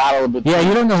 It's a battle between Yeah,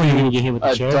 you don't know when you're gonna get hit with the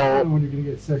I chair. don't adult know when you're gonna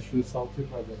get sexually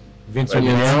assaulted by the. Vince Right.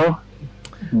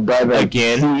 McMahon. by the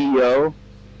Again. CEO.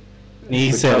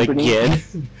 He The said company? again.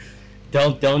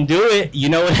 Don't do it. You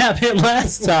know what happened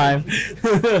last time.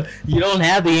 You don't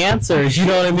have the answers. You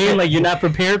know what I mean? Like you're not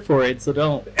prepared for it, so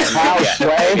don't. House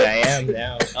Yeah, play. I am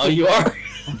now. Oh, you are.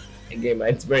 I gave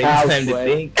my brain House time to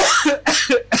play. think.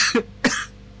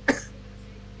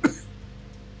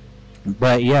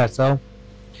 But yeah, so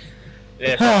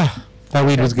NFL. that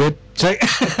weed was good. Check.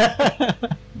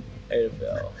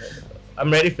 NFL.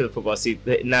 I'm ready for the football season,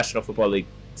 the National Football League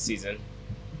season.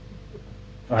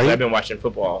 Are I've you? been watching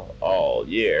football all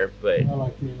year, but I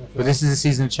like the NFL. But this is the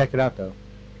season to check it out, though.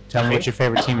 Tell me what your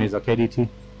favorite team is, okay, DT?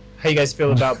 how you guys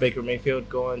feel about Baker Mayfield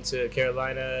going to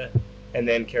Carolina, and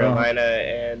then Carolina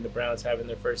and the Browns having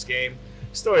their first game?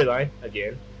 Storyline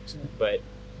again, but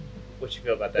what you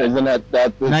feel about that? Isn't that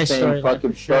the Nice same storyline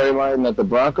fucking for sure. storyline that the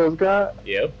Broncos got?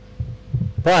 Yep,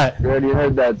 But You already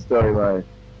heard that storyline.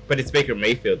 but it's Baker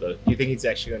Mayfield though. Do you think he's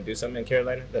actually going to do something in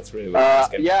Carolina? That's really what I'm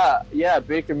asking. Yeah,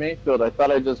 Baker Mayfield. I thought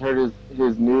I just heard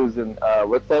his news in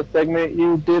what's that segment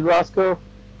you did, Roscoe?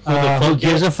 who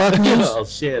gives a fuck news? Oh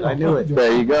shit! I knew it.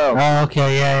 There you go. Oh,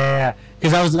 okay, yeah.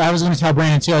 Because I was going to tell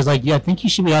Brandon too. I was like, yeah, I think you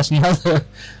should be asking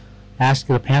ask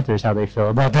the Panthers how they feel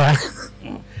about that.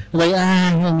 Like,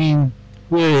 I mean,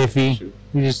 we're iffy.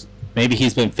 We just Maybe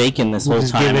he's been faking this We'll whole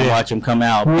just time give and it- watch him come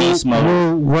out beast mode.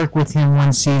 we'll work with him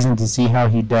one season to see how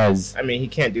he does. I mean, he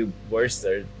can't do worse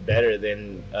or better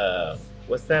than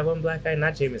what's that one black guy?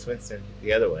 Not Jameis Winston,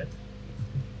 the other one.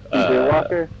 TJ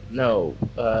Walker. No,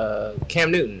 Cam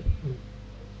Newton.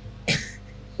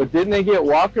 But didn't they get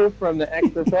Walker from the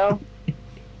XFL?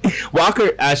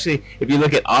 Walker, actually, if you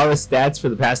look at all the stats for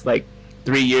the past,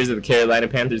 3 years of the Carolina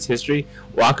Panthers history,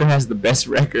 Walker has the best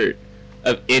record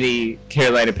of any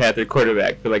Carolina Panther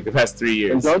quarterback for, the past 3 And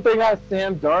years. don't they got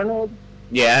Sam Darnold?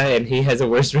 Yeah, and he has a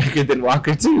worse record than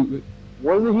Walker, too.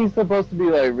 Wasn't he supposed to be,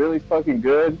 really fucking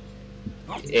good?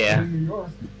 Yeah. In New York.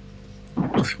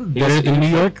 Better than New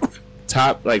York?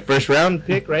 Top, first round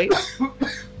pick, right?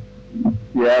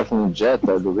 Yeah, from the Jets,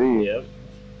 I believe.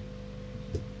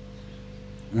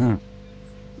 Yep.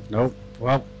 Nope.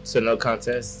 Well, So no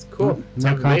contest. Cool.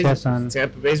 No contest on.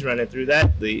 Tampa Bay's running through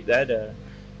that division.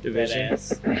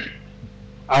 Badass.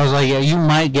 I was like, yeah, you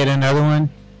might get another one,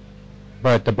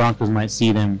 but the Broncos might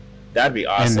see them. That'd be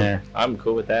awesome. there. I'm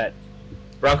cool with that.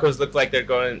 Broncos look like they're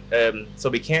going. So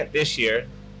we can't this year,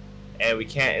 and we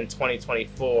can't in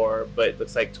 2024. But it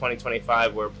looks like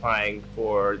 2025 we're applying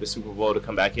for the Super Bowl to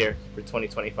come back here for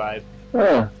 2025.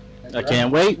 Huh. I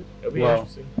can't wait. It'll be Well,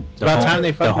 interesting. It's about time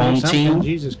they the fucking home do something. team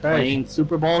Jesus Christ. playing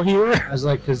Super Bowl here. I was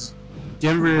like, because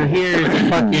Denver here is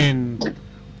fucking.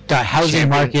 The housing Champion.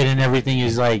 market and everything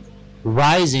is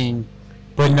rising,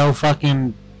 but no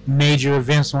fucking major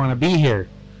events want to be here.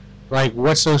 Like,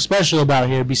 what's so special about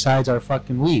here besides our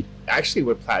fucking weed? Actually,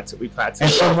 we plateaued.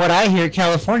 And from what I hear,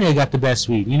 California got the best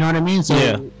weed. You know what I mean? So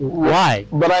Yeah. why?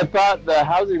 But I thought the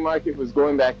housing market was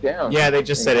going back down. Yeah, they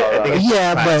just said it. I think it's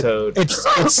Yeah, but plateaued.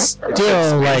 it's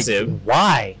still like, expensive.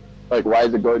 why? Like, why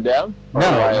is it going down? Or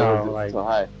No, why no, is it like- so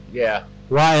high? Yeah,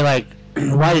 Why,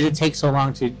 why did it take so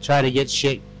long to try to get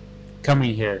shit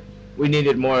coming here? we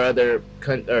needed more other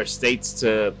states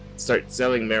to start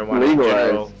selling marijuana in Legalized.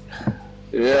 general.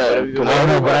 Yeah. I I don't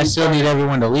know, but I still need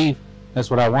everyone to leave. That's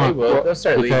what I They want. will. They'll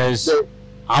start leaving. Because So,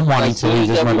 I'm wanting as to soon leave as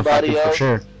this everybody motherfucker for else-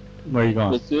 sure. Where are you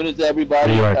going? as soon as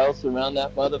everybody New York. else around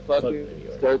that Fuck motherfucker New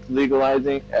York. starts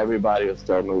legalizing, everybody will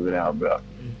start moving out, bro.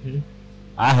 Mhm.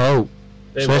 I hope.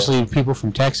 They will. Especially people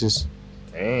from Texas.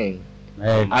 Dang.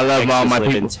 Hey, I love all my Texas live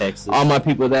in people. Texas. All my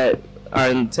people that are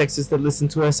in Texas that listen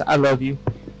to us, I love you.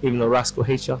 Even though Roscoe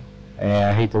hates y'all. hey,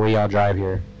 I hate the way y'all drive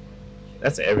here.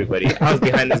 That's everybody. I was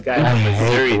behind this guy I from hate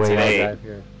Missouri the way y'all today. drive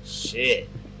here. Shit.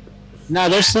 No,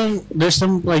 there's some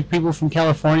people from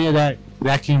California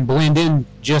that can blend in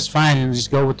just fine and just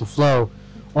go with the flow,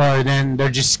 or then they're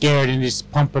just scared and just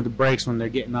pump the brakes when they're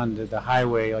getting onto the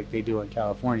highway like they do in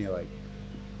California. Like,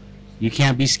 you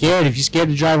can't be scared. If you're scared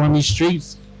to drive on these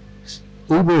streets,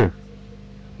 Uber.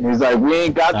 He's like, we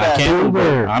ain't got I that can't Uber.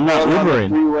 Uber. I'm not going on the Ubering.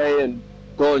 freeway and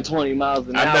going 20 miles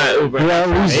an I'm hour. not Uber. You at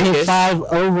least hit Vegas. 5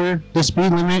 over the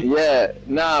speed limit. Yeah,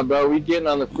 nah, bro, we getting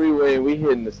on the freeway and we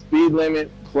hitting the speed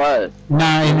limit plus.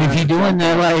 Nah, and if you're doing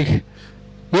that,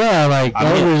 I'm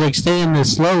over, stay in the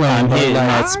slow lane. I'm but, hitting like,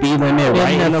 that speed limit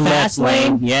right in in the the left fast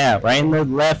lane? lane. Yeah, right in the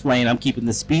left lane. I'm keeping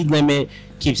the speed limit.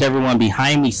 Keeps everyone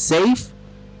behind me safe.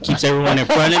 Keeps everyone in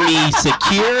front of me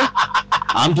secure.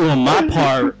 I'm doing my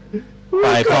part.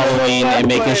 by following and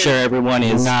making sure everyone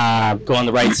is going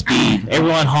the right speed.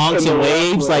 Everyone honks and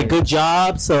waves like good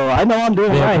job. So I know I'm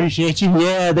doing They right. appreciate you.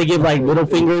 Yeah, they give like middle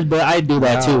fingers, but I do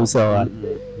that too. So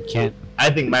You can't. I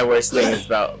think my worst thing is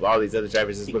about all these other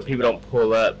drivers is when people don't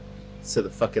pull up to the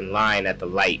fucking line at the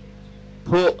light.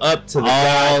 Pull up to the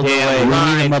All the way. goddamn We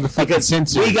line need a motherfucking because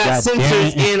sensor. we got God damn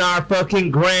sensors it. in our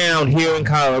fucking ground here in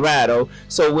Colorado.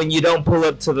 So when you don't pull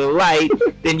up to the light,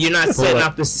 then you're not setting up-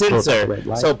 off the pull up to the sensor. red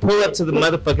light. So pull up to the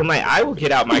motherfucking light. I will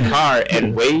get out my car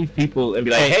and wave people and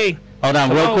be like, "Hey, hold on,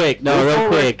 Come real on, quick. No, move real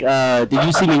forward. quick. Did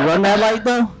you see me run that light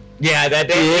though? yeah, that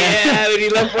day, yeah, when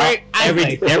you left work,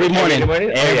 Every morning.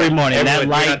 Every morning. That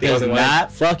light does not.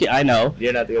 not. Fuck it. I know.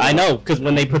 You're not the only I one. know, because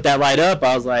when they put that light up,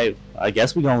 I was like, I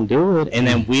guess we gonna do it. And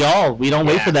then we don't wait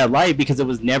Yeah. for that light because it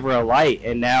was never a light.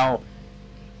 And now,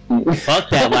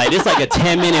 fuck that light. It's like a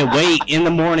 10-minute wait in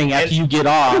the morning after you get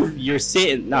off. You're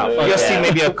sitting. No, fuck You'll see that.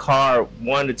 maybe a car,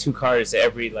 1 to 2 cars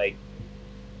every like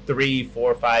 3,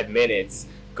 4, 5 minutes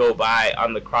go by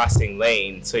on the crossing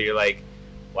lane. So you're like,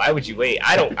 why would you wait?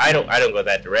 I don't go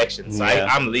that direction. So Yeah.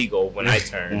 I'm legal when I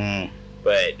turn.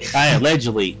 But I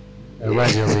allegedly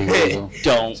Allegedly.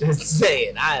 don't. just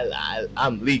saying,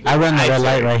 I'm legal. I run the red turn.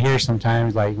 light right here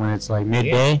sometimes, like when it's like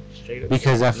midday, Straight up.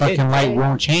 because that fucking light Midday.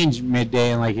 won't change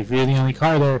midday, and like if you're the only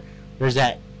car there, there's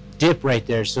that dip right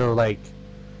there, so like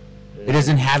it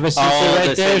doesn't have a sensor Oh, right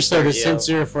the there, so the sensor, yeah.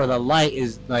 sensor for the light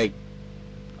is like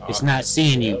it's not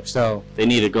seeing you. So They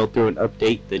need to go through and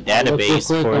update the I look real database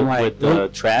quick, for I'm like, with the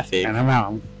nope. traffic. and I'm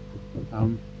out.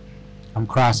 I'm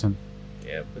crossing.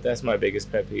 Yeah, but that's my biggest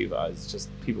pet peeve. Is just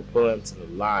people pulling up to the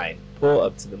line. Pull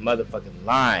up to the motherfucking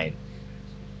line.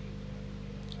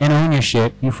 And own your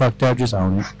shit. You fucked up. Just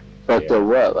own it. Fucked up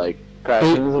what? Like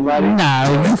crashing into somebody? Nah,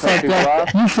 you Cut fucked people up.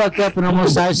 off? You fucked up and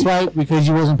almost sideswiped because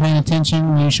you wasn't paying attention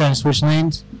when you was trying to switch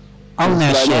lanes. Own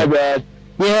that Like, my shit. bad.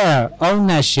 Yeah, own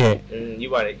that shit. You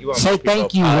want it? You want Say more people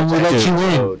thank you when we apologize.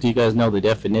 let you in. Do you guys know the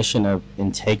definition of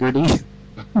integrity?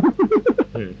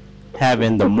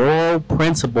 Having the moral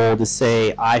principle to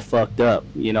say I fucked up.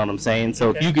 You know what I'm saying?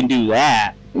 So if you can do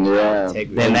that, Yeah.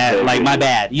 then that like my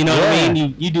bad. You know what I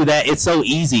mean? You do that. It's so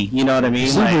easy. You know what I mean?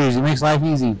 Super Like, easy. It makes life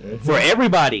easy. for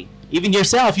everybody, even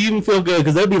yourself, you even feel good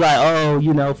because they'll be like, oh,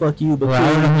 you know, fuck you, but Well,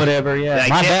 I cool, don't know. whatever. Yeah. Like,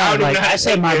 My I bad. don't even Like know how I to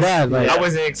said, take my this. bad. Like I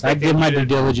wasn't I expecting. did my you to- due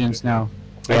diligence now.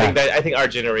 I think our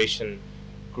generation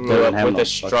grew Doesn't up have with no a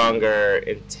stronger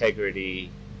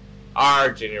integrity.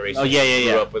 Our generation Oh,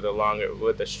 yeah. grew up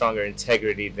with a stronger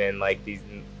integrity than like these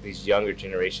younger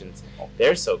generations.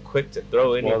 They're so quick to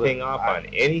throw anything off on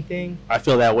anything. I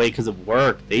feel that way because of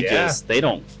work. They Yeah. they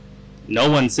don't. No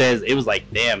one says it was like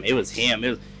them. It was him.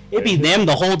 It'd be them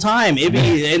the whole time.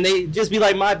 And they just be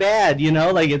like, my bad. You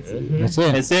know, like it's That's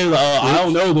it. instead of I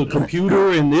don't know the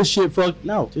computer and this shit. Fuck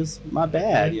no, just my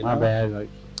bad. You know? My bad. Like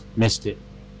missed it.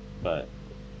 But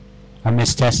I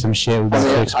mistest some shit. We about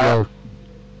to explode.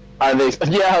 Are they?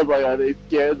 Yeah, I was like, are they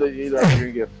scared that you're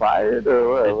gonna get fired or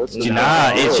what? What's the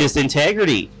nah, it's just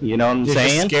integrity. You know what I'm They're just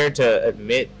saying? scared to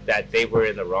admit that they were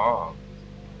in the wrong.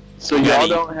 So You y'all gotta-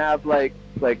 don't have like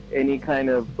any kind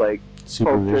of like culture in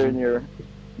Supervision. your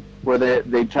where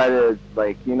they try to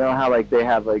like how like they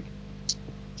have like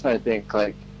I'm trying to think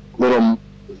like little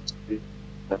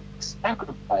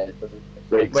sacrifice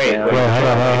breaks Wait, down. Wait, hold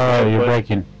on. You're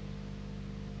breaking.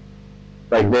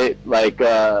 Like they like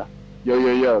yo,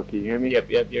 can you hear me? Yep,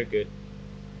 you're good.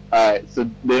 Alright, so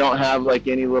they don't have like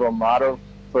any little motto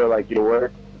for like your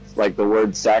work. It's like the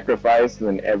word sacrifice and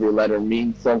then every letter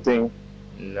means something.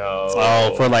 No.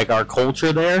 Oh, for like our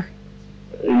culture there.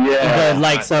 Yeah. But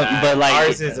like some, but like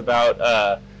ours is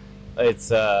about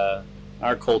it's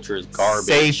our culture is garbage.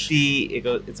 safety.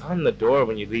 It's on the door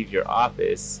when you leave your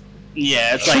office,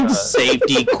 Yeah, it's like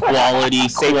safety, quality,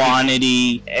 Safety.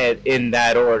 quantity, and in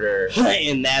that order.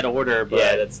 in that order. But,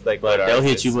 Yeah, that's like what but they'll ours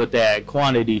hit is. you with that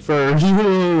quantity first.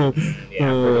 Yeah, pretty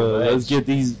Let's much. get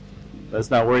these. Let's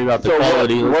not worry about the So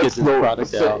quality. Let's get what's this the- product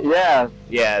so- out. Yeah.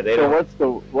 Yeah, they So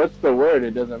don't. what's the word?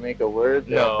 It doesn't make a word.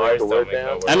 They No, don't break ours the don't word make no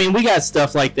down? word. I mean, we got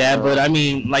stuff like that, but I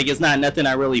mean, like it's not nothing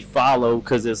I really follow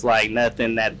because it's like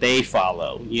nothing that they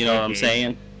follow. You know what I'm Mhm.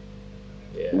 saying?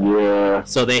 Yeah, Yeah.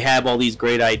 So they have all these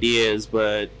great ideas,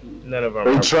 but none of them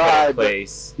They are tried, in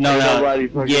place. no, Ain't no, nobody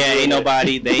fucking yeah, doing ain't it.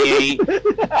 nobody. They ain't,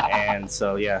 and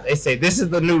so yeah. They say this is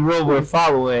the new rule we're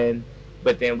following,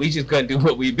 but then we just gonna do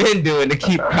what we've been doing to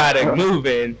keep product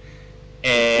moving.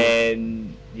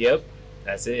 And yep,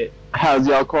 that's it. How's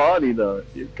y'all quality though?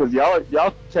 Because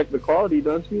y'all check the quality,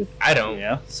 don't you? I don't.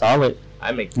 Yeah, solid.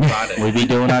 I make the product. We be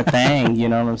doing our thing, you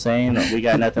know what I'm saying? We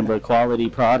got nothing but quality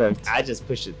product. I just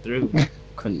push it through.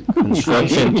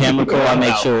 construction chemical. I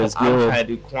make sure it's I'm good. trying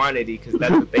to do quantity because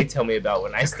that's what they tell me about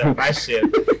when I start my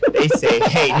shift. They say,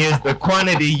 "Hey, here's the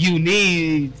quantity you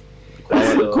need."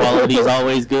 Quality's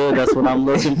always good. That's what I'm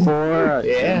looking for.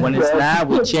 Yeah. And when it's not,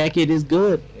 we check it. It's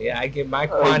good. Yeah, I give my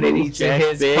quantity to Check,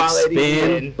 his fix, quality,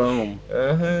 spin, boom.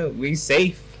 and we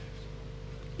safe.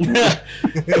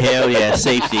 Hell yeah,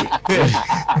 safety.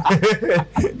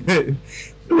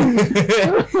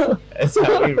 That's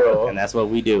how we roll. And that's what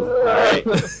we do. All right.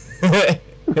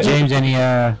 James, any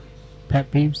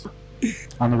pet peeves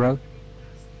on the road?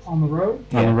 On the road?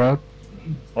 On the road?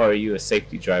 Or are you a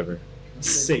safety driver?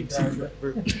 Safety.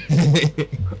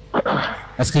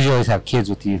 That's because you always have kids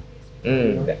with you.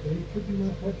 Mm. They could be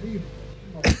my pet peeve.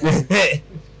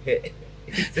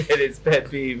 He said his pet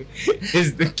peeve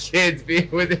is the kids being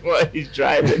with him while he's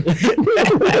driving.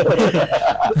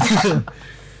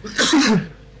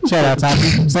 Shout out, Tommy.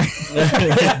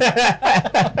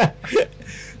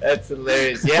 That's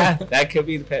hilarious. Yeah, that could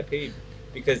be the pet peeve.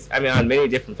 Because, I mean, on many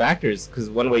different factors. Because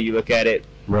one way you look at it,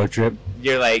 Road trip.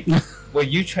 you're like, well,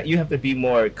 you have to be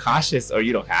more cautious, or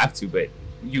you don't have to, but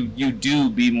you do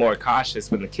be more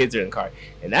cautious when the kids are in the car.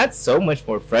 And that's so much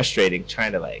more frustrating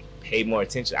trying to, like, pay more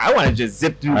attention. I want to just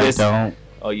zip through this. I don't.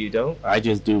 Oh, you don't? I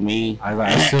just do me. And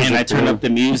I turn up the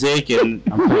music, and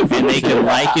they can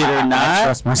like it or I not.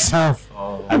 trust myself.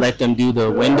 Oh. I let them do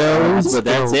the windows, but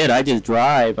that's it. I just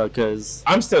drive because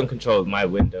I'm still in control of my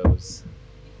windows.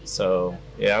 So,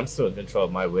 yeah, I'm still in control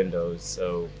of my windows.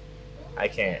 So, I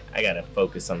gotta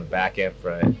focus on the back and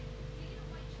front.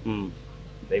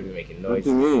 They be making What do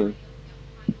you noises. mean?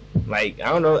 Like, I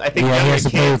don't know. I think Yeah, he younger has to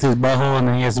play with kids. his butthole and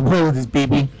then he has to play with his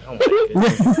BB. Oh my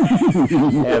goodness.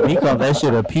 yeah, we call that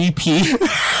shit a PeePee.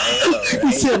 Oh,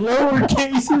 He said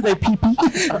lowercase, they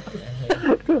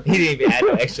PeePee. he didn't even add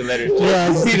no extra letters.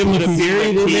 Yeah, see them with a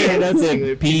period in there. That's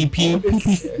Singular it.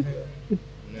 PeePee.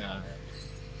 Nah.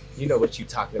 You know what you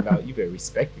talking about. You better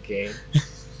respect the game.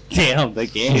 Damn, the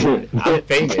game. I'm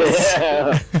famous.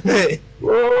 Yeah.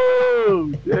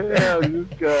 Whoa! Damn,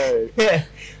 this guy.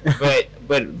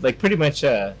 but like pretty much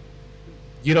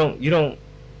you don't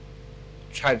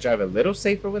try to drive a little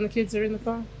safer when the kids are in the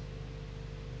car?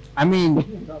 I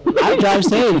mean, I drive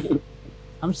safe.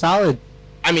 I'm solid.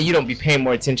 I mean, you don't be paying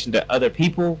more attention to other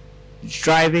people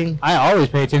driving. I always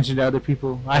pay attention to other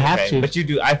people. I have to. But you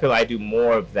do. I feel I do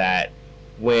more of that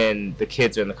when the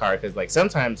kids are in the car, because like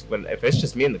sometimes if it's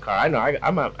just me in the car, I know I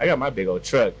got my big old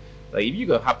truck. Like if you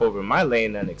go hop over my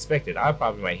lane unexpected, I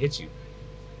probably might hit you.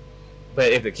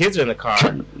 But if the kids are in the car,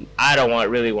 I don't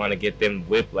really want to get them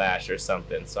whiplash or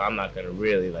something, so I'm not gonna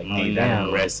really like be that damn.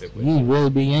 aggressive with You really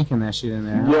be yanking that shit in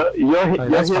there. Huh? You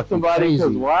that's hit fucking somebody because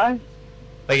crazy. why?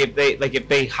 if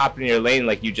they hop in your lane,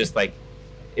 like you just like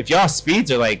if y'all speeds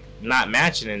are like not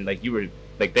matching and like you were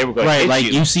like they were going to Right, hit like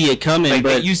you see it coming, like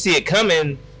but you see it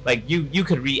coming, like you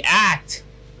could react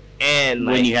and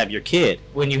like, when you have your kid,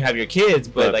 kids,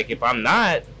 but like if I'm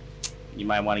not, you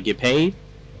might want to get paid.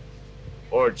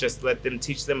 or just let them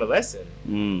teach them a lesson.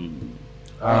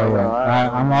 Oh yeah.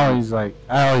 I'm always like,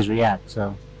 I always react.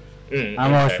 So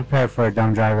I'm always prepared for a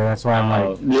dumb driver. That's why I'm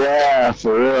like, Yeah,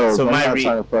 for real. So I'm my not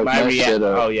trying to fuck that react. shit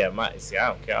up. Oh yeah, see, I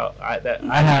don't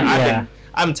care.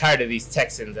 I'm tired of these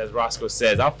Texans, as Roscoe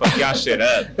says. I'll fuck y'all shit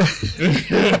up.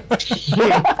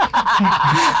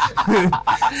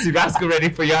 See, Roscoe ready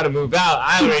for y'all to move out.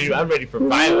 I'm ready for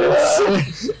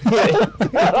violence.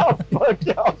 I'll fuck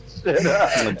y'all shit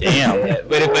up. Damn. Yeah,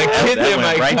 but if my kids That are in my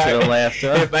went right car, to the left, huh?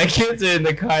 if my kids are in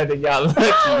the car, then y'all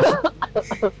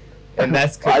lucky. And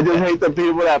that's I just hate the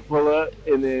people that pull up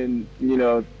and then,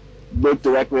 look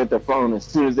directly at their phone as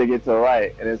soon as they get to the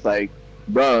light. And it's like,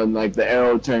 bro, and like the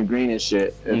arrow turned green and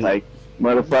shit. It's like,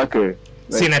 motherfucker.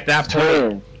 Like, seeing at that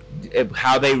turn. point,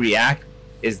 how they react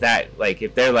is that like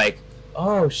if they're like,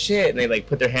 oh shit, and they like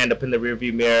put their hand up in the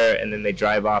rearview mirror and then they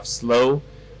drive off slow,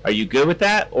 are you good with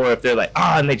that? Or if they're like,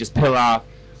 and they just peel off,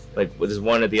 like does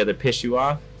one or the other piss you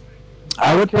off?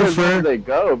 I would Where prefer they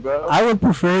go, bro. I would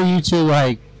prefer you to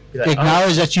like Be like,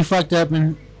 acknowledge that you fucked up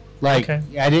and like I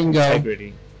didn't go.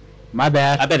 integrity. My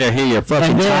bad. I better hear your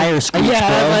fucking And then- tires squeak, bro.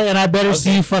 and I better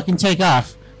see you fucking take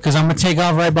off, cause I'm gonna take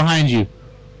off right behind you.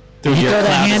 Through You your throw that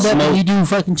cloud of hand up smoke. and you do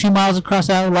fucking 2 miles across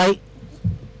that light,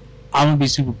 I'm gonna be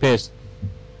super pissed.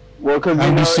 Well, because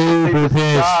I'm if super they just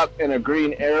pissed. stop and a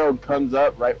green arrow comes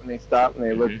up right when they stop and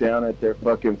they look down at their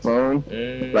fucking phone,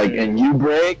 like, and you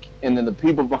brake, and then the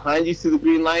people behind you see the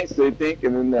green light, so they think,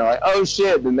 and then they're like, oh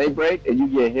shit, then they brake and you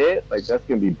get hit, like, that's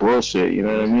gonna be bullshit, you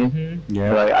know what I mean?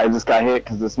 Yeah. Like, I just got hit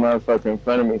because this motherfucker in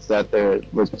front of me sat there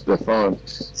with the phone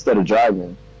instead of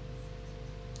driving.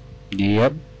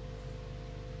 Yep.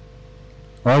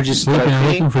 Or just sleeping But I and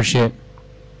think- looking for shit.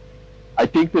 I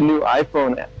think the new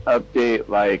iPhone update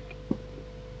like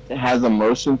has a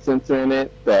motion sensor in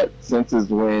it that senses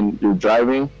when you're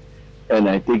driving, and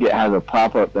I think it has a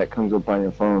pop-up that comes up on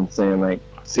your phone saying like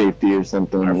safety or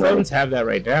something. Our like, phones have that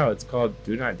right now. It's called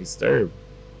Do Not Disturb.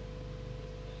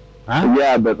 Huh?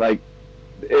 Yeah, but like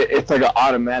it's like an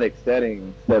automatic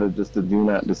setting instead of just a do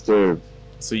not disturb.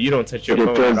 So you don't touch your It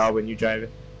phone does. at all when you're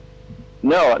driving?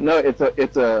 No, it's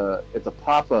a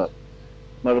pop-up.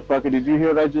 Motherfucker, did you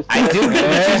hear what I just said? I do get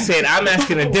what you said. I'm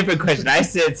asking a different question. I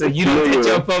said, so you don't touch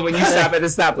your phone when you stop at the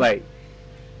stoplight?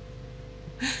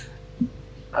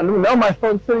 I don't know. My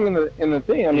phone's sitting in the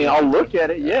thing. I mean, I'll look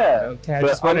at it, yeah. Okay, I But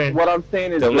just wondering. what I'm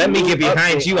saying is, Don't let me get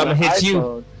behind you. I'm gonna hit you.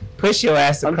 iPhone, Push your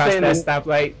ass I'm across saying that that-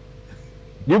 stoplight.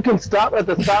 You can stop at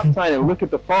the stop sign and look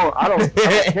at the phone. I don't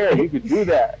care. You could do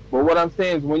that. But what I'm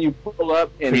saying is, when you pull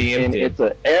up and Preempted. it's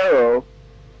an arrow,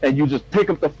 and you just pick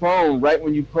up the phone right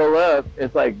when you pull up,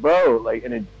 it's like, bro, like,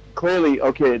 and it clearly,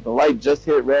 okay, the light just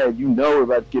hit red. You know we're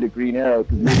about to get a green arrow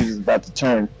because niggas is about to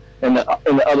turn in the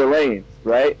other lanes,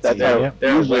 right? That's See, how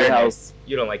their usually how. awareness.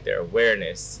 You don't like their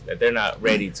awareness that they're not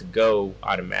ready to go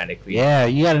automatically. Yeah,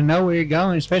 you got to know where you're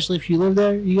going, especially if you live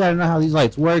there. You got to know how these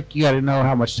lights work. You got to know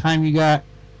how much time you got.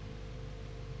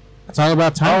 It's all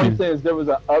about All I'm timing. saying is there was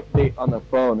an update on the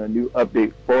phone, a new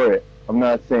update for it. I'm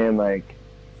not saying like,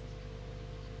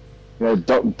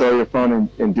 don't throw your phone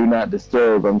in do not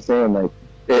disturb. I'm saying like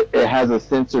it has a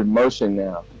censored motion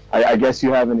now. I guess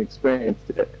you haven't experienced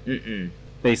it. Mm-mm.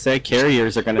 They said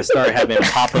carriers are going to start having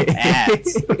pop-up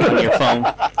ads on your phone.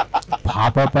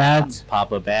 Pop-up ads?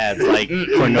 Pop-up ads, like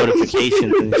for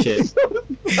notifications and shit.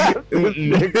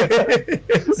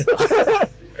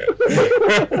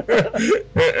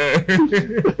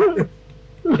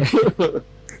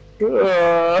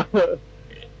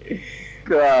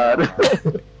 God.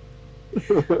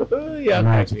 Oh, yeah, I'm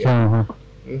gonna have to kill him, huh?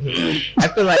 I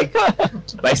feel like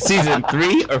by season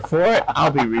 3 or 4,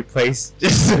 I'll be replaced.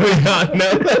 Just so y'all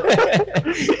know,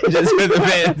 just for the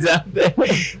fans out there,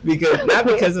 because not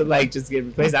because of like just getting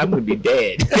replaced. I'm gonna be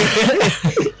dead. Not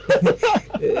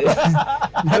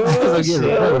because I'll get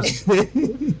replaced.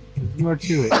 There's more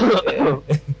to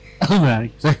it. I'm out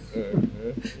of here.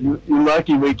 You're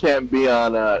lucky we can't be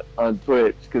on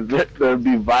Twitch because there'd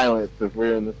be violence if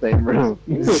we're in the same room.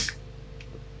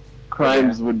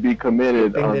 Crimes would be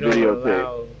committed on They don't videotape.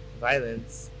 allow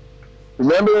violence.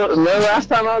 Remember last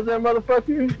time I was there,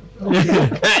 motherfucker? God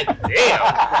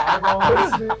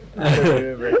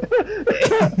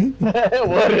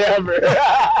Whatever.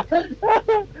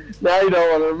 Now you don't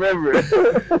want to remember.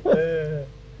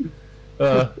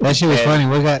 That shit was funny.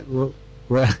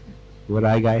 What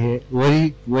I got hit? What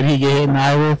he get hit in the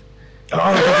eye with?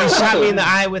 Oh, he shot me in the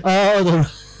eye with Oh,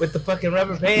 the fucking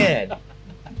rubber band.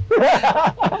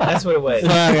 That's what it was.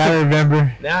 fuck, I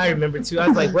remember. Now I remember too. I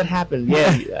was like, "What happened?"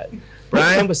 Yeah,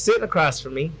 Brian was sitting across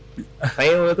from me,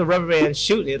 playing with a rubber band,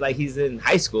 shooting it like he's in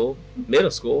high school, middle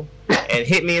school, and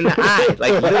hit me in the eye.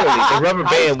 Like literally, the rubber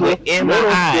band went in my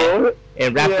eye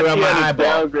and wrapped around my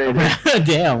eyeball.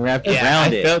 Damn, wrapped Yeah,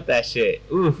 around I it. felt that shit.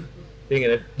 Oof.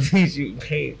 Thinking of you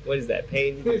pain. What is that?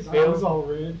 Pain you can His eye was feel? all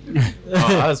red.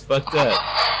 Oh, I was fucked up.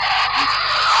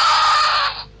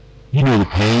 You know the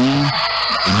pain.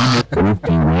 Yeah, that's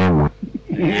the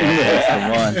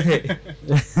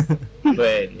one.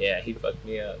 But yeah, he fucked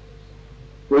me up.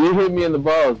 Well, you hit me in the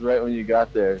balls right when you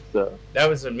got there, so That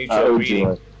was a I mutual owed you greeting.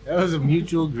 one. That was a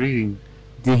mutual greeting.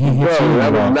 Did he hit Bro, you in that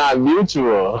the was balls? not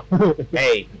mutual.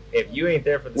 Hey, if you ain't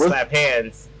there for the What? slap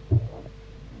hands,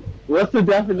 What's the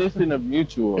definition of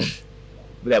mutual?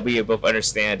 that we both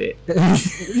understand it.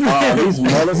 Oh, these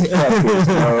motherfuckers,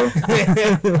 bro.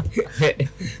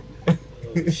 Oh,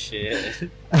 shit.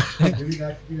 Maybe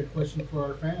that could be a question for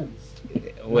our fans.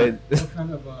 With What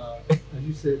kind of, as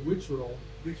you say, ritual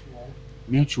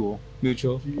Mutual.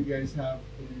 mutual, do you guys have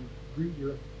when you greet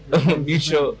your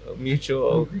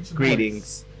mutual Greet some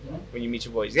greetings you know? when you meet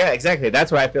your boys. Yeah, exactly.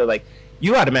 That's why I feel like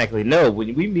you automatically know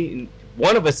when we meet.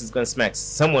 One of us is gonna smack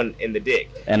someone in the dick,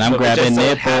 And I'm So if it just grabbing so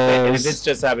happened- and if nipples. it's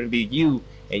just happened to be you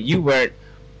and you weren't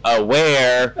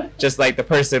aware, just like the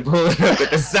person pulling up at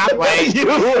the stoplight,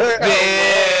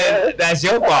 then that's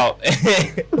your fault.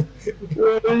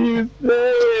 What are you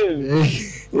saying?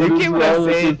 You get what I'm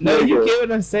saying? No, you get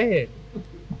what I'm saying.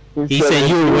 He said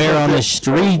you were aware on the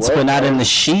streets, but not in the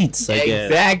sheets, I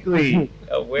guess. Exactly.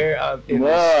 Aware of in the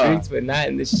Nah. streets, but not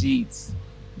in the sheets.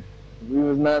 We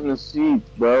was not in the sheets,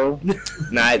 bro.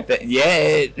 Not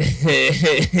yet.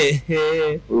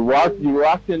 You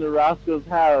walked into Roscoe's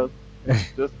house,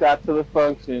 just got to the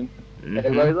function.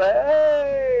 Everybody's like,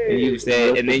 hey! And you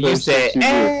said, and then you said,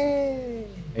 hey.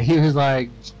 And he was like,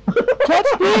 touch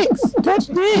dicks, touch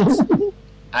dicks.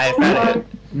 I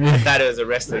thought it was a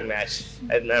wrestling match.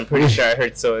 And I'm pretty sure I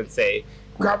heard someone say,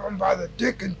 "Grab him by the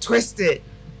dick and twist it."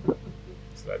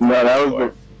 So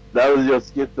No, that was your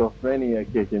schizophrenia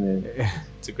kicking in.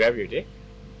 To grab your dick?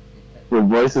 Your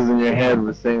voices in your head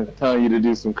were telling you to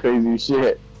do some crazy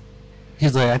shit.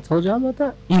 He's like, I told y'all about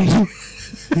that?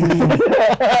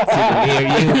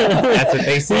 That's what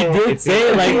they say. He did say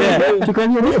it like that. To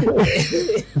grab your dick.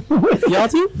 Y'all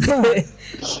too?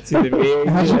 To the mirror,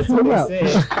 How'd you that's feel what about? they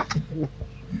say.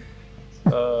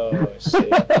 Oh, shit.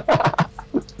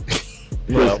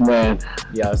 Yes, man.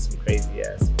 Y'all some crazy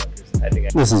ass fuckers. I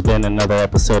think This has been another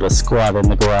episode of Squad in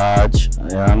the Garage.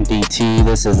 I'm DT.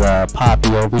 This is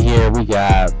Papi over here. We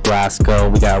got Roscoe.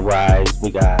 We got Rise.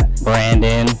 We got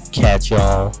Brandon. Catch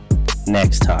y'all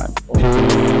next time.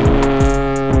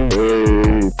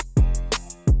 Hey.